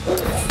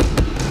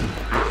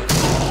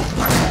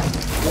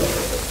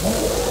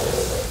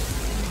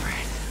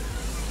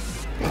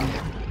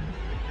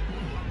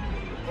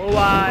 ओ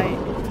भाई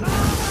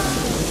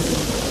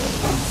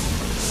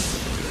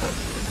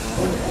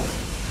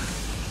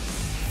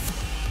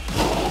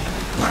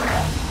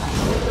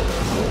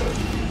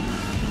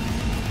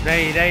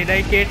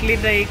नहीं, केटलिन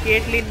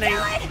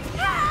नहीं।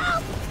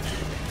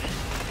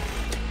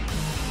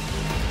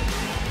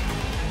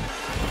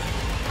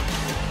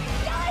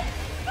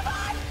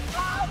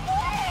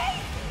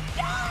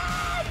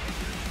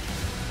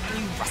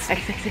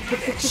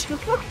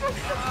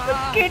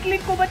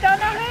 केटलिन को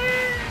बचाना है।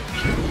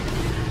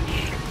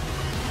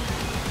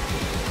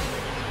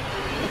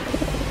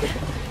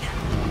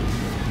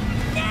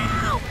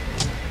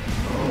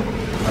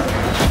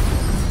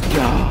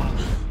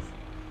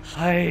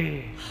 हाय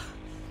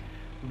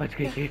बच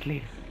गई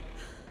केटलिन।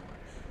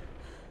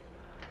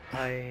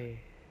 हाय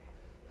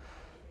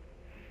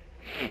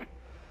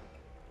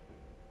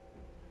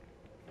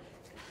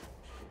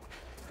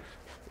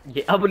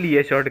ये अब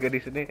लिए शॉट कर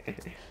इसने।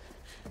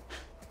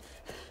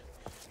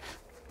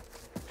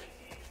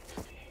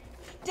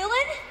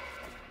 Dylan?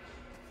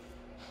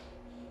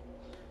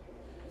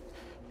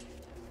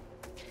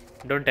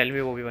 डोंट टेल मी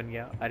वो भी बन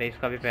गया। अरे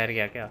इसका भी पैर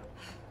गया क्या?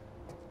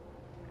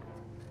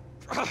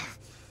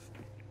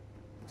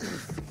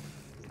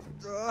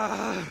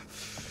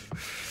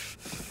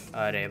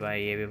 अरे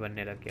भाई ये भी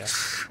बनने लग गया।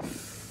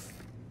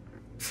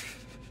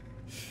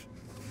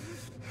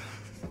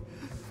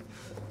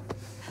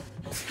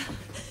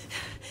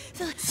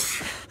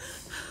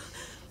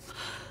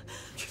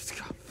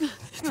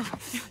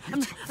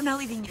 I'm not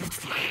leaving you.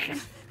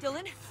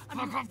 Dylan?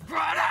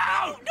 Run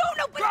out! No,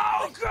 but...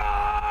 Go!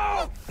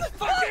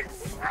 Fucking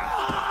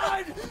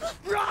run!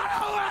 Run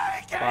away!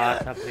 Get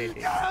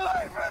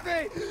away from me!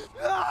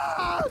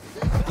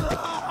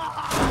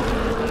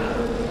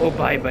 ओ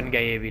भाई बन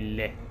गया ये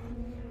बिल्ले।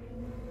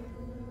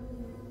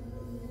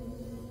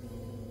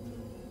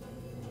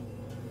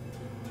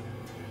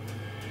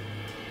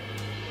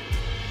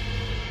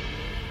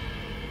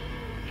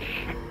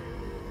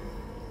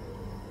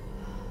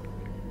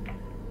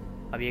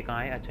 अब ये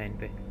कहाँ है? अच्छा इन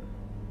पे।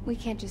 We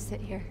can't just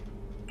sit here.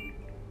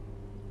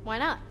 Why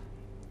not?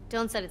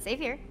 Dylan said it's safe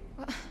here.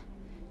 Well,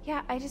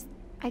 yeah, I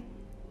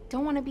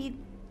don't want to be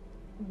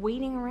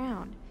waiting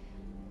around.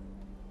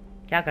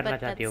 क्या करना But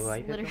चाहती हो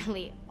भाई? that's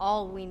literally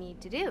all we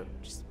need to do.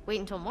 Just wait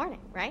until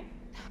morning, right?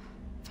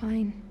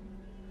 Fine.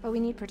 But we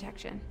need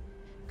protection.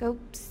 Go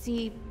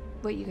see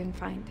what you can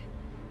find.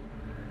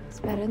 It's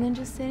better than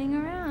just sitting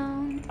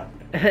around.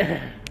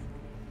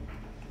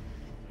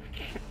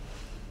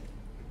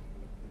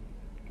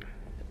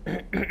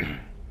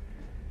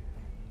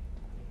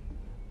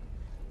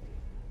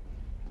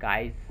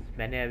 Guys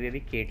मैंने अभी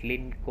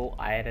Caitlin को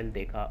IRL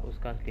देखा।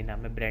 उसका असली नाम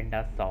है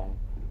Brenda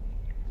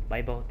song.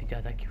 भाई बहुत ही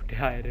ज्यादा क्यूट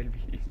है आईआरएल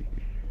भी।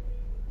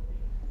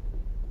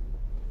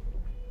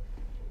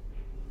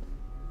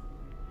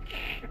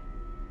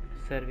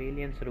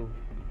 Surveillance room.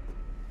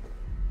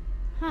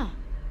 Huh.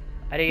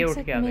 अरे ये Looks उठ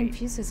like के the आ main गई।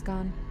 fuse is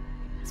gone.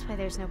 That's why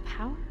there's no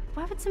power?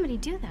 Why would somebody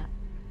do that?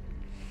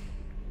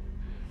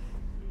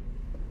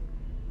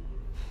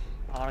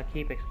 I wanna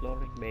keep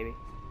exploring, baby.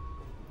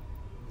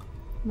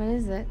 What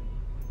is it?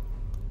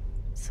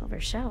 Silver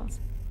shells.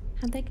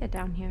 How'd they get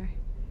down here?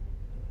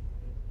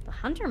 The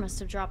hunter must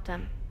have dropped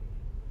them.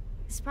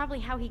 This is probably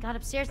how he got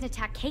upstairs and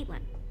attacked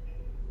Caitlin.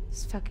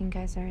 These fucking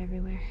guys are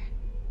everywhere.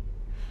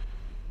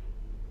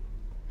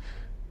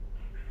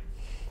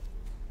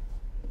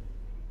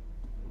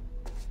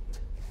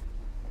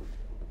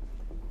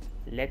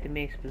 Let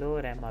me explore,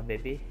 Emma,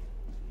 baby.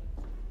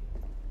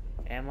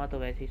 एमा तो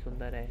वैसे ही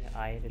सुंदर है,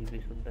 आयरल भी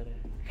सुंदर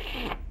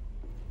है।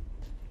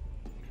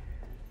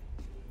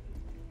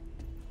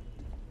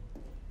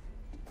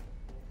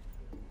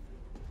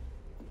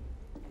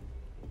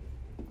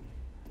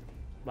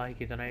 भाई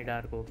कितना ही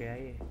डार्क हो गया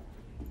ये।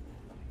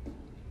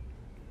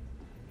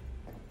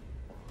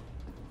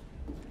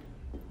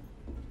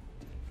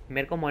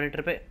 मेरे को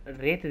मॉनिटर पे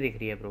रेत दिख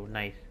रही है ब्रो।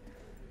 नाइस।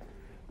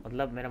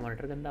 मतलब मेरा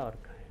मॉनिटर गंदा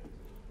और है,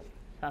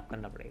 साफ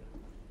करना पड़ेगा।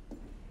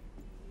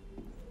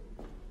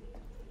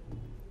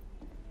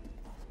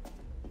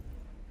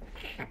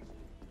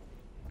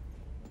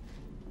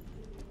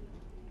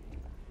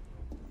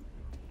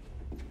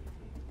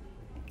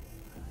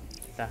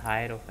 The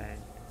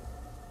Hierophant.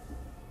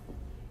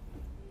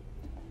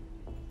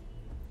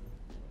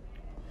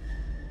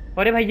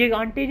 अरे भाई ये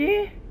आंटी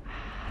जी,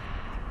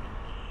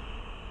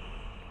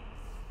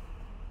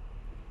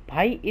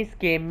 भाई इस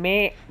गेम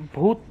में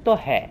भूत तो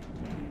है,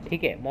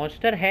 ठीक है,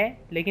 मॉन्स्टर है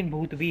लेकिन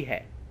भूत भी है,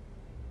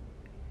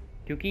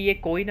 क्योंकि ये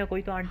कोई ना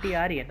कोई तो आंटी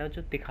आ रही है ना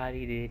जो दिखा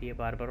रही दे रही है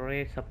बार बार और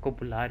ये सबको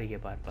बुला रही है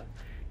बार बार।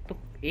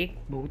 एक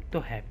भूत तो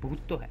है,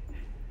 भूत तो है।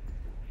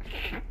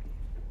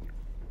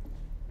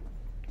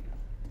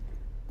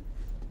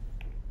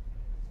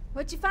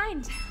 What'd you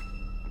find?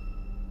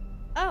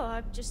 Oh,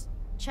 I'm just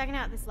checking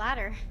out this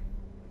ladder.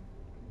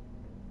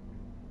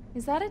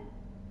 Is that a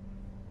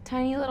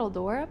tiny little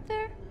door up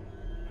there?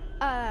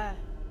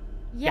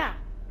 Yeah.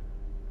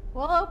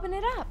 We'll open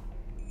it up.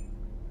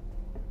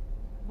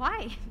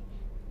 Why?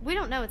 We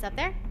don't know what's up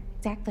there.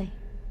 Exactly.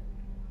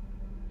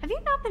 Have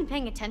you not been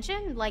paying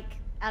attention, like,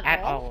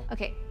 at all?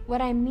 Okay,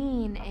 what I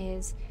mean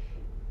is,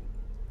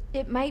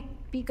 it might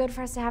be good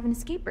for us to have an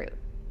escape route.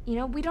 You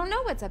know, we don't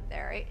know what's up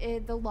there.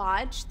 The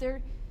lodge,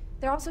 there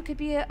also could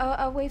be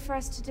a way for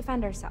us to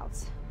defend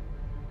ourselves.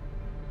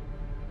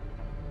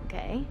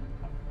 Okay.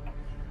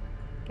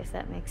 Guess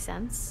that makes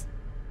sense.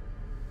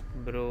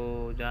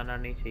 Bro, जाना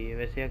नहीं चाहिए।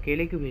 वैसे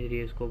अकेले क्यों भेज रही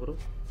है इसको bro?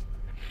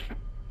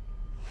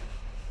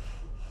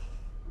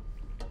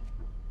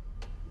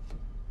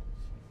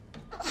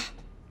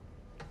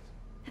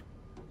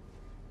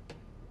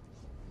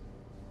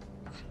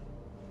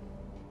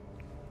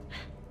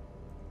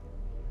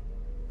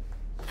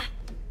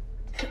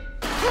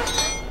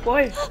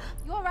 Boy.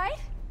 You all right?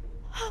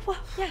 Oh, well,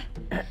 yeah.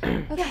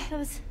 Okay, that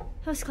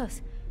was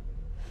close.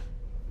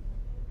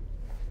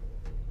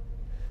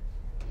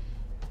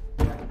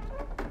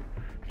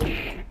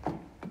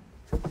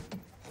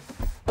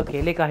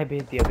 अकेले काहे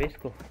भेज दिया बे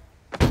इसको?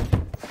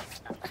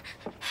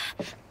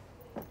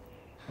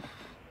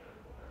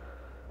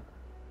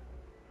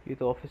 ये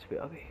तो ऑफिस पे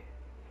आ गई।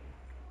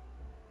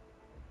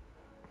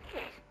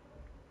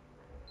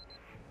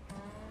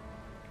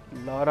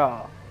 Laura.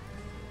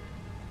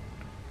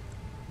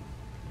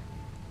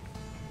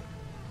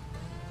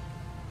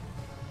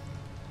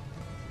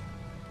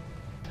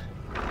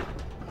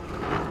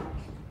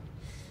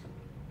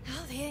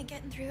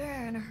 Getting through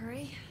there in a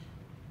hurry.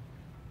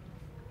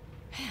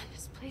 Man,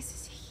 this place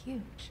is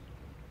huge.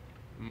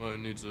 Might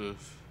need to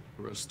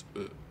rest a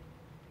bit.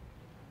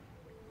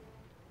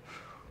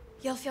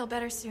 You'll feel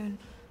better soon.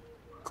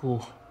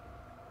 Cool.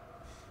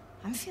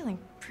 I'm feeling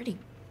pretty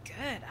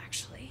good,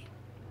 actually.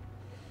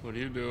 What are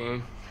you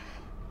doing?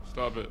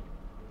 Stop it.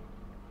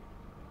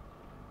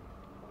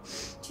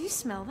 Do you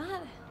smell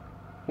that?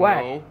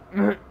 What?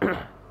 No.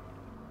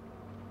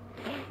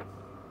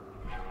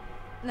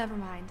 Never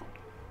mind.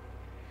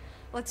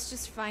 Let's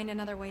just find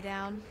another way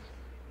down.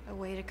 A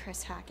way to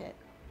Chris Hackett.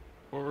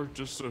 Or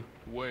just a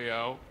way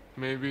out,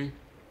 maybe.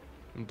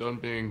 I'm done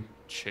being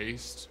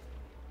chased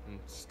and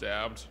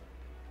stabbed.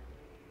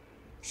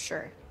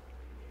 Sure.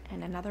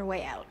 And another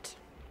way out.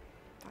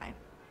 Fine.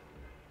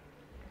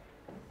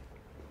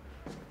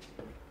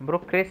 Bro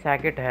Chris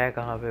हैकेट है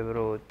कहाँ पे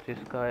bro?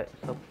 जिसका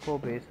सबको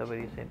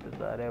बेसब्री से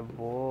इंतजार है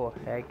वो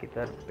है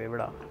किधर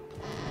पेवड़ा?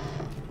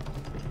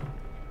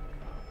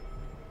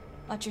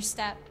 Watch your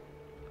step.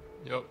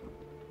 Yep.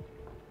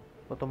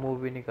 वो तो मूव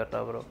भी नहीं कर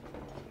रहा ब्रो।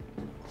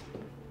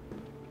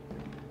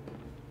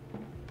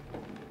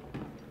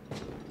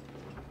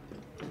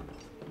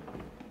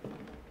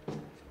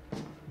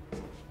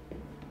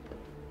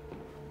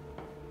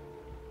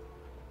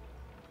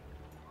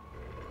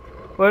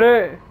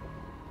 अरे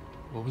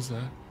What was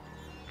that?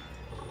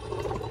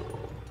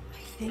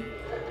 I think.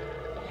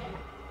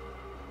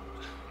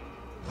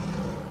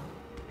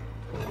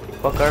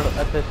 पकड़,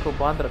 अच्छा इसको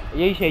बांध रख।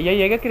 यही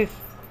है क्या Chris?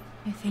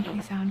 I think we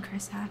found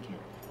Chris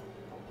Hackett.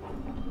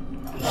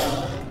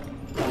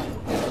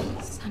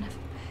 Son of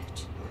a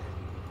bitch.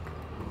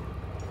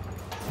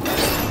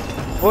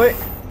 ओए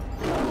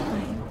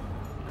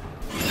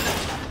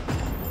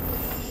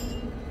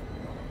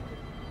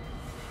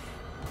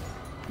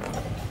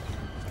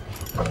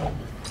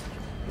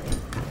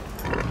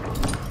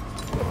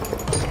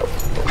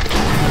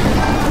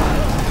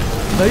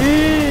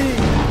नहीं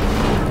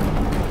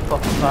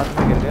साथ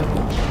में गिर गया।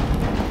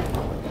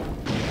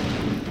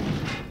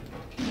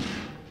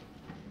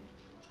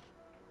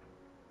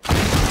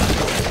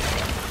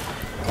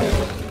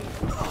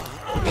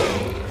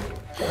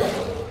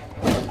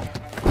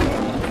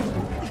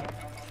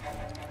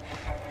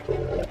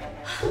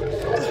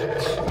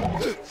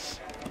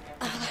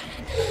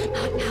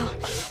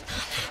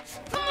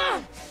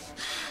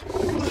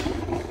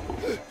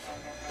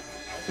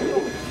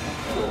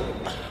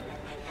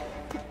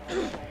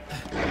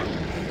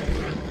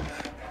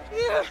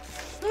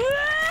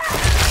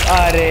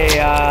 अरे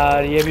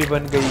यार ये भी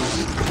बन गई।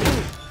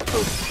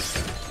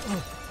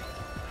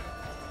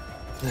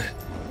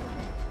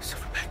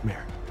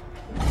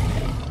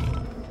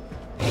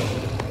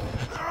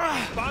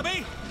 Bobby,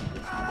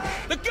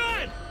 the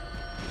gun!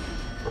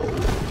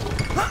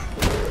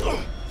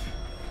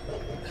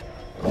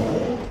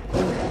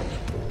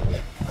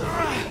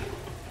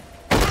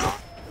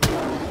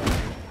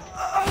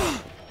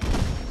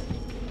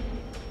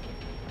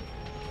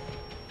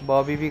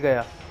 बॉबी भी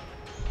गया।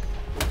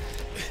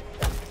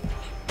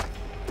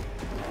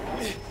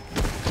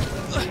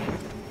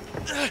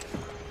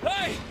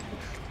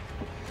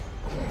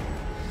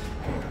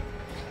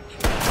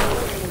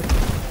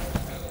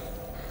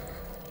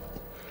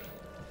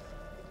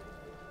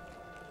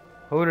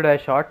 Who did I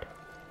shot?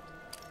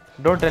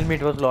 Don't tell me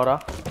it was Laura.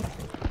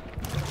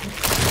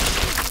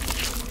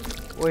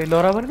 ओए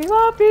लॉरा बन गई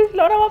वापस,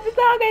 लॉरा वापस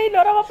आ गई,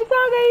 लॉरा वापस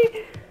आ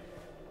गई।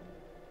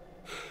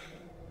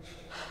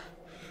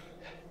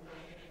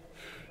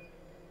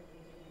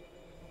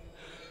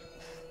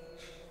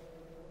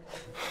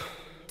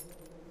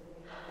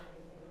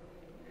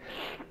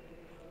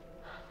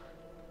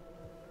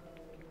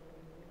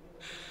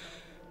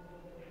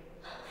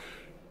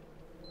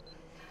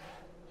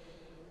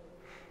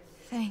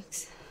 Thanks.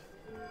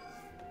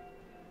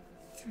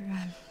 For,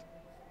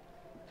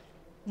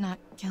 not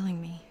killing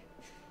me.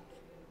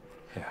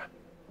 Yeah.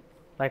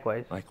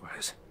 Likewise.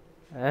 Likewise.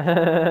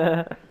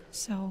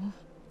 So,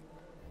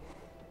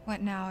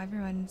 what now?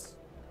 Everyone's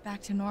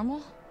back to normal?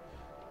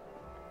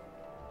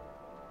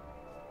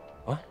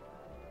 What?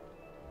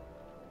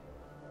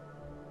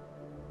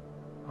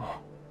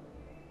 Oh.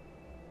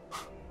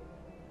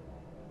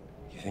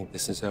 You think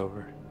this is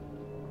over?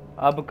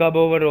 अब कब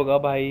ओवर होगा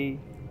भाई?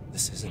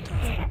 This isn't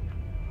over.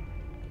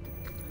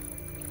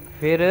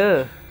 फिर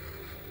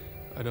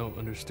I don't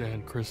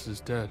understand. Chris is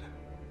dead.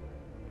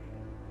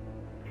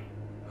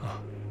 Oh,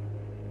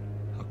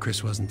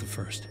 Chris wasn't the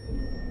first.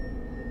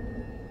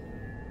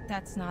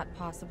 That's not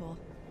possible.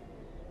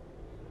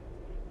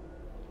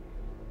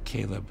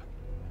 Caleb.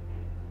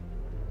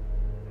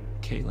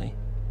 Kaylee.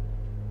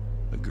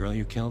 The girl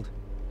you killed?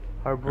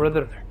 her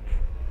brother.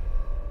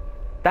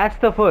 That's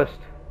the first.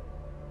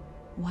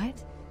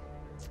 What?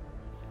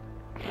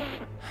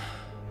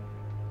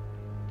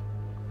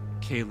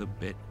 Caleb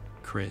bit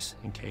Chris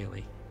and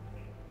Kaylee.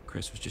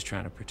 Chris was just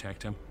trying to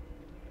protect him.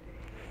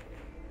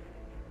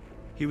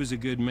 He was a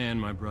good man,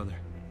 my brother.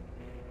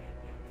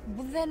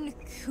 Well, then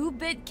who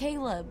bit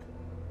Caleb?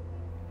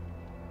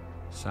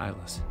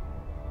 Silas.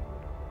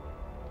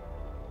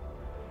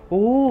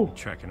 Oh. Been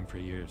tracking him for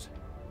years.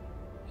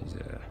 He's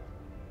a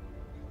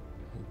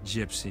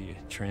gypsy,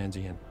 a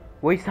transient.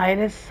 वही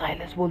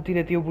Silas बोलती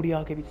रहती है वो बुढ़ी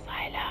आके भी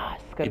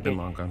Silas He'd करके. been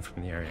long gone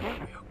from the area.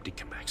 We hoped he'd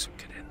come back so we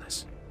could end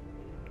this.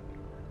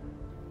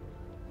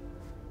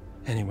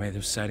 Anyway,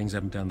 there's sightings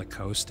up and down the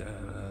coast.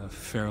 A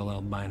feral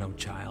albino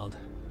child,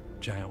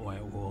 giant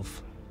white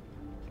wolf.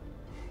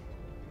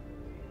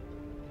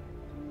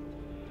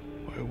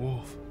 White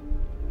wolf.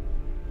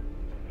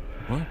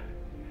 What?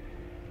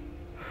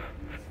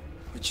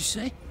 What'd you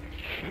say?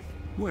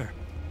 Where?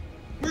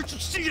 Where'd you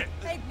see it?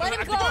 Hey, let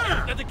him At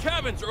go! At the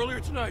cabins earlier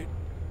tonight.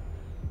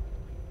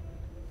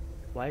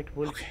 White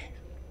wolf. Okay.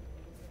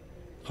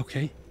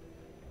 Okay.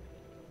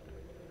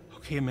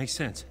 Okay, it makes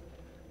sense.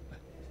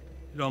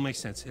 It all makes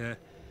sense.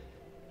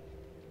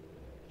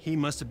 He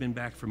must have been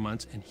back for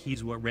months, and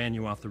he's what ran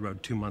you off the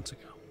road 2 months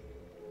ago.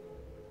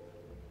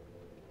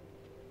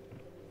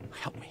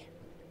 Help me.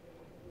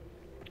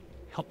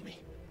 Help me.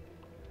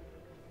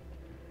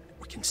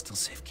 We can still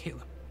save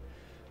Caleb.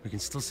 We can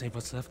still save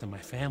what's left of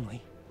my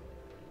family.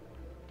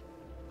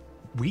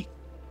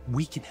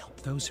 We can help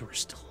those who are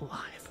still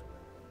alive.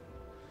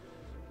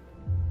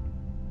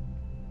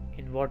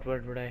 In what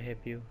word would I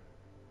help you?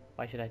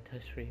 Why should I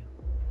thirst for you?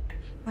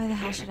 Why the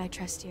hell should I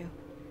trust you?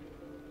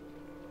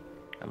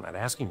 I'm not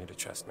asking you to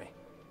trust me.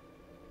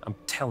 I'm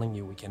telling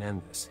you we can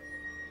end this.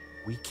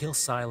 We kill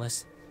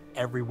Silas,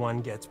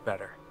 everyone gets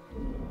better.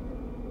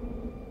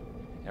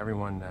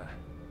 Everyone,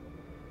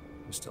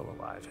 who's still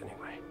alive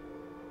anyway.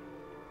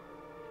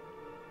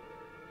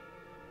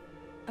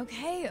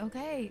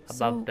 Okay. Above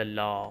So, the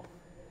law.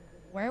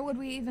 where would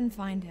we even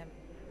find him?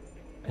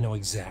 I know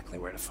exactly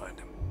where to find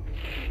him.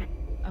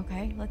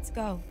 Okay, let's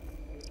go.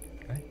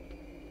 Okay?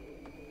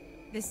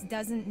 This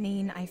doesn't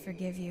mean I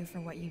forgive you for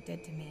what you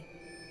did to me.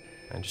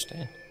 I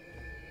understand.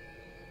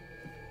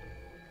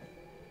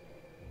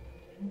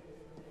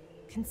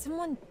 Can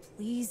someone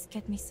please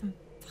get me some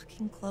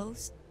fucking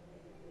clothes?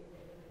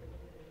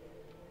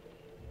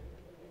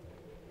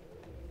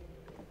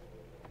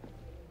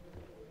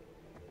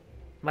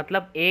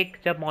 मतलब एक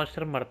जब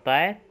monster मरता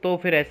है तो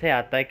फिर ऐसे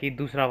आता है कि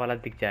दूसरा वाला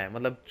दिख जाए,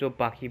 मतलब जो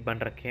बाकी बन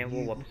रखे हैं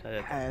वो वापस आ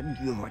जाते हैं.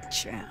 Had your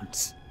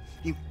chance.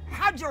 You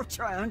had your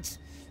chance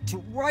to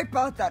wipe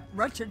out that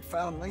wretched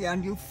family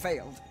and you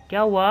failed. क्या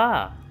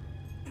हुआ?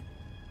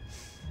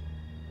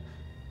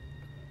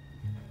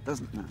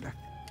 Doesn't matter.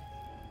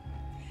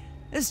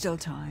 There's still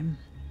time.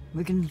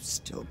 We can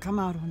still come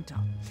out on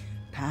top.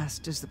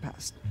 Past is the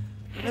past.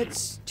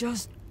 Let's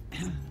just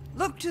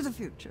look to the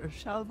future,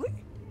 shall we?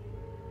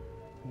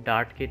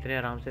 डांट के इतने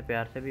आराम से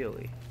प्यार से भी हो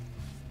गई.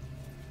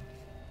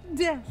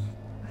 Death.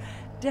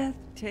 Death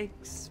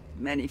takes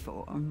many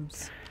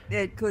forms.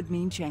 It could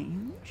mean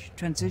change,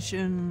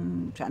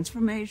 transition,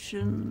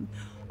 transformation,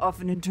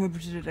 often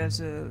interpreted as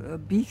a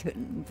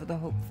beacon for the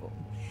hopeful.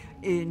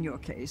 In your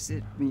case,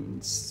 it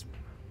means,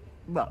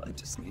 well, it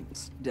just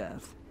means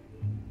death.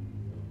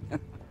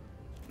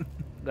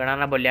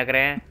 गणाना बोलिया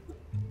करें.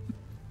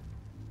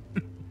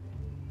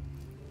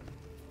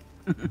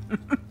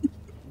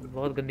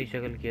 बहुत गंदी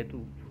शक्ल की है तू.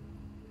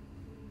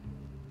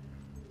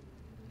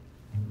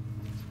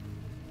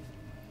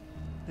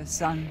 The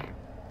sun,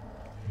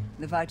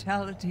 the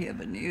vitality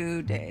of a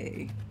new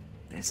day.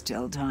 There's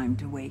still time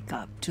to wake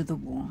up to the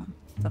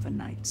warmth of a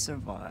night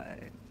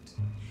survived.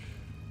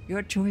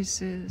 Your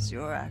choices,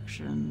 your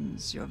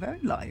actions, your very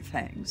life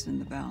hangs in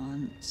the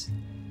balance.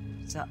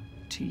 It's up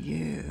to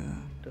you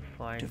To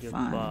find to your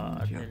find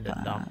path your in the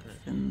path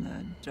darkness. in the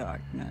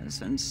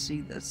darkness and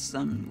see the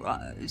sun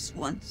rise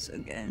once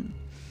again.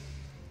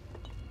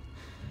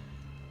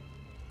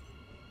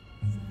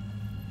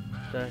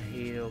 The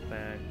hero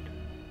band.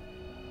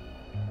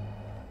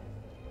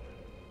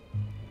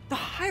 The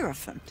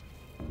Hierophant!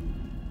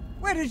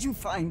 Where did you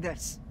find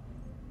this?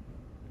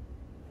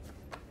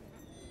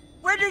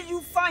 Where did you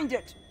find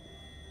it?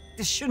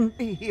 This shouldn't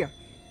be here.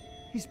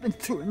 He's been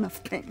through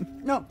enough pain.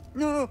 No,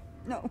 no,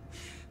 no.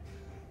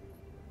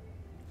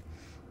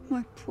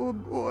 My poor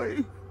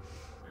boy.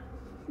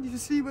 You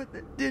see what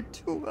they did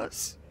to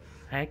us?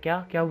 है क्या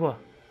क्या हुआ?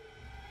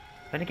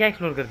 मैंने क्या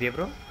explore कर दिया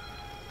bro?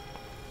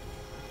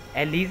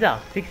 Eliza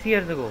 6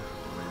 years ago.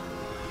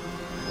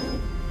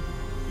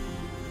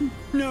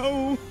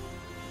 No.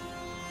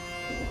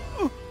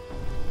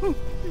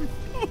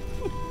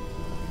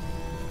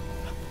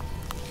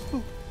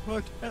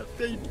 What have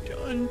they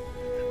done?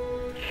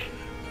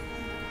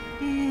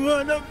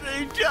 What have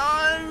they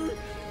done?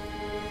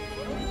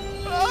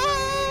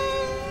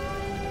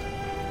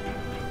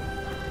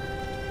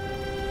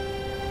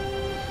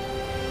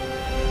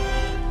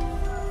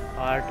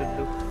 Hard to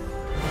look.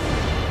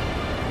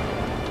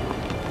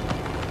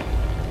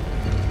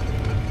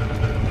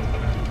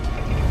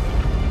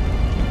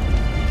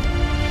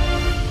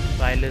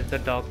 Silas the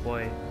dog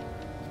boy.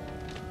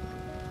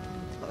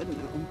 Oh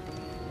no.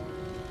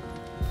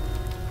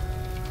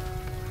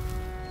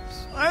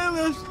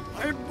 Silas,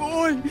 my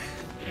boy!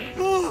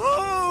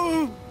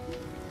 Oh!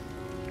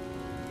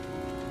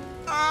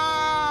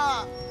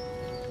 Ah!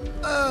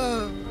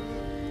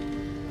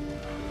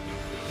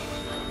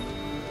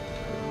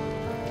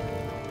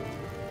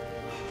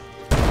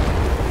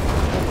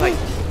 Right.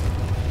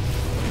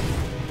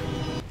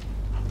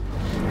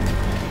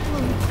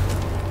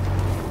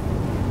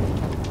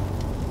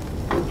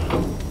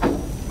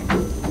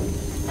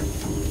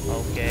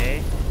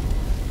 Okay.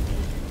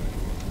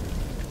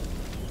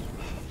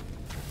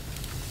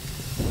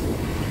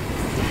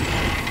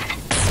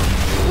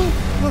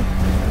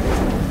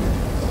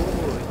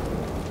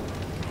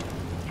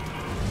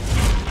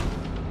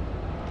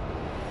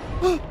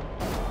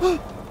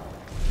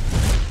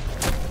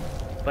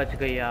 बच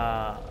गया.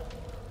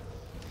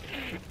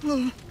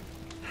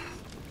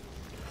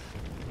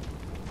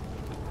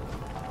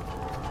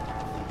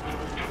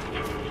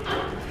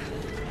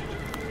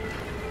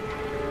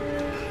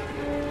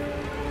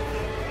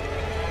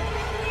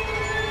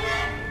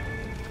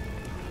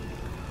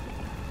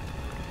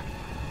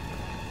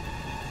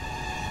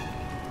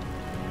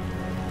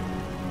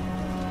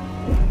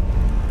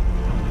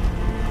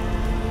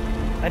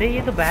 अरे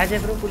ये तो बैज है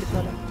ब्रो पुलिस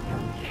वाला.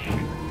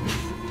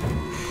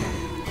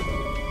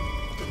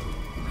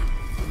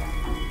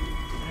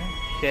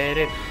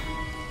 Sheriff,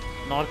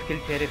 North Kill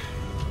Sheriff.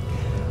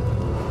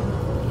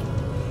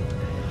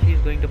 She's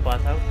going to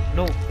pass out.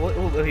 No,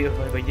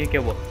 ये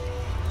क्या हुआ?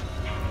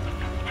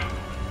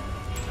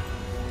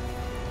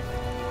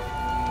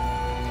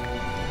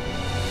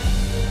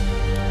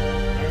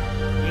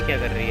 ये क्या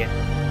कर रही है?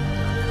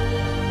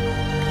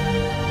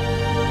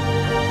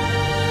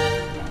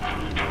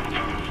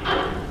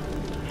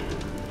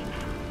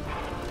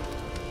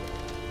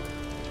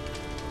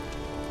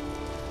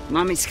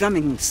 Mommy's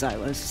coming,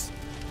 Silas.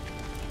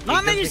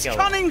 Mommy's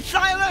coming,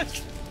 Silas!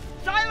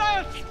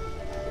 Silas!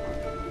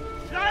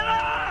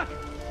 Silas!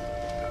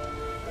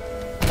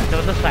 अच्छा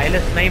मतलब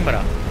साइलस नहीं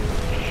मरा.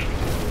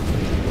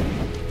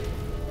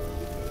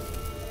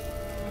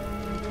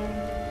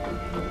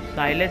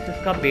 साइलस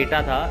इसका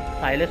बेटा था.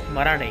 साइलस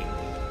मरा नहीं.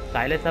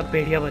 साइलस अब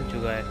भेड़िया बन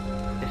चुका है.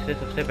 इसने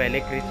सबसे पहले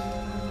क्रिस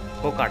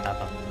को काटा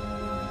था.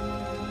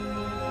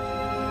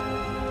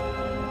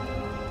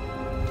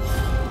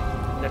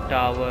 The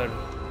tower.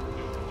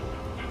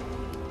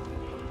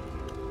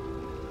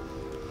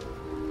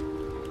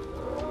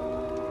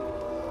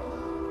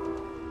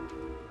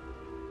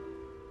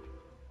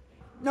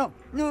 No,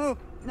 no,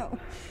 no.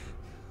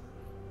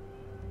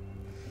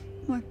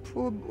 My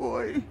poor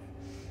boy.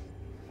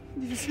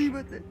 You see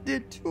what they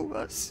did to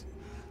us?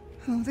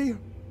 How they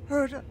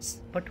hurt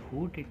us. But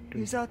who did to?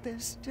 He's out there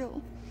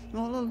still,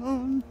 all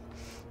alone.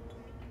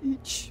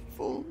 Each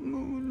full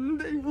moon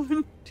they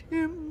hunt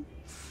him,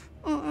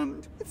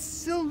 armed with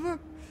silver,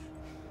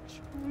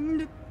 trying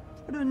to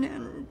put an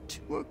end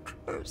to a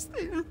curse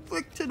they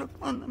inflicted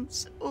upon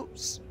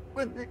themselves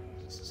when they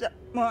set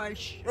my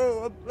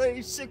show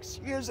ablaze 6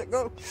 years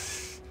ago.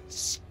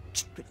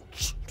 Stupid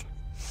children.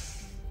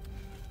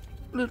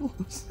 Little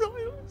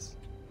Silas.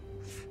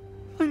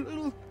 My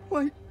little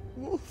white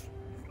wolf.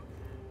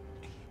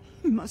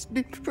 He must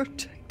be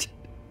protected.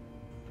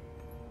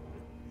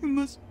 You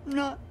must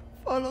not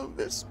follow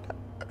this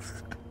path.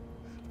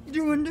 Do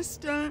you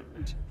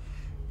understand?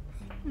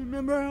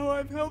 Remember how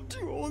I've helped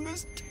you all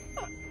this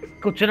time.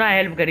 कुछ ना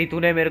help करी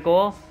तूने मेरे को.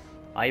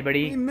 आई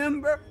बड़ी.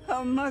 Remember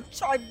how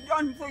much I've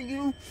done for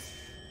you.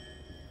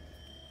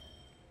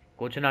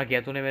 कुछ ना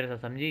किया तूने मेरे साथ.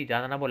 समझी?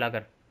 ज्यादा ना बोला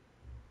कर.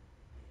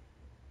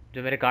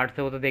 जो मेरे कार्ड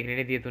थे वो तो देखने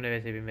नहीं दिए तूने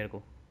वैसे भी मेरे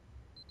को.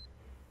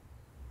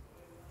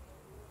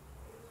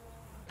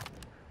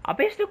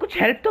 अबे इसने कुछ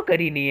हेल्प तो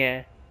करी नहीं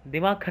है,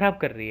 दिमाग खराब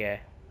कर रही है।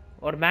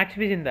 और मैक्स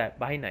भी जिंदा है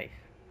भाई, नाइस।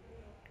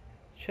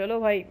 चलो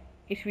भाई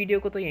इस वीडियो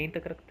को तो यहीं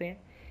तक रखते हैं।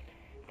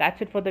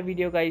 That's it for the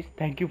video guys,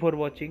 thank you for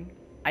watching.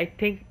 I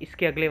think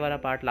इसके अगले वाला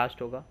पार्ट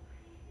लास्ट होगा।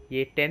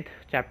 ये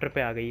 10th चैप्टर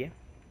पे आ गई है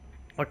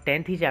और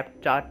 10th ही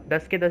चैप्टर,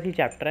 10 के 10 ही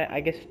चैप्टर है।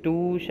 आई गेस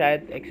 2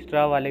 शायद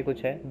एक्स्ट्रा वाले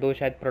कुछ है, 2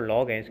 शायद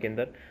प्रोलॉग हैं इसके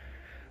अंदर,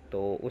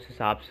 तो उस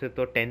हिसाब से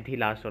तो 10th ही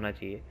लास्ट होना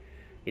चाहिए।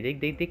 ये देख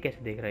देख देख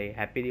कैसे देख रहा है।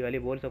 हैप्पी दिवाली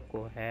बोल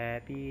सबको,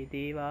 हैप्पी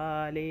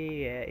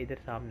दिवाली है इधर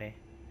सामने,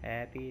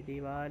 हैप्पी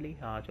दिवाली।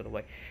 हाँ चलो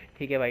भाई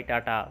ठीक है भाई,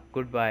 tata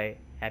good bye,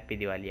 happy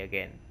Diwali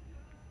again.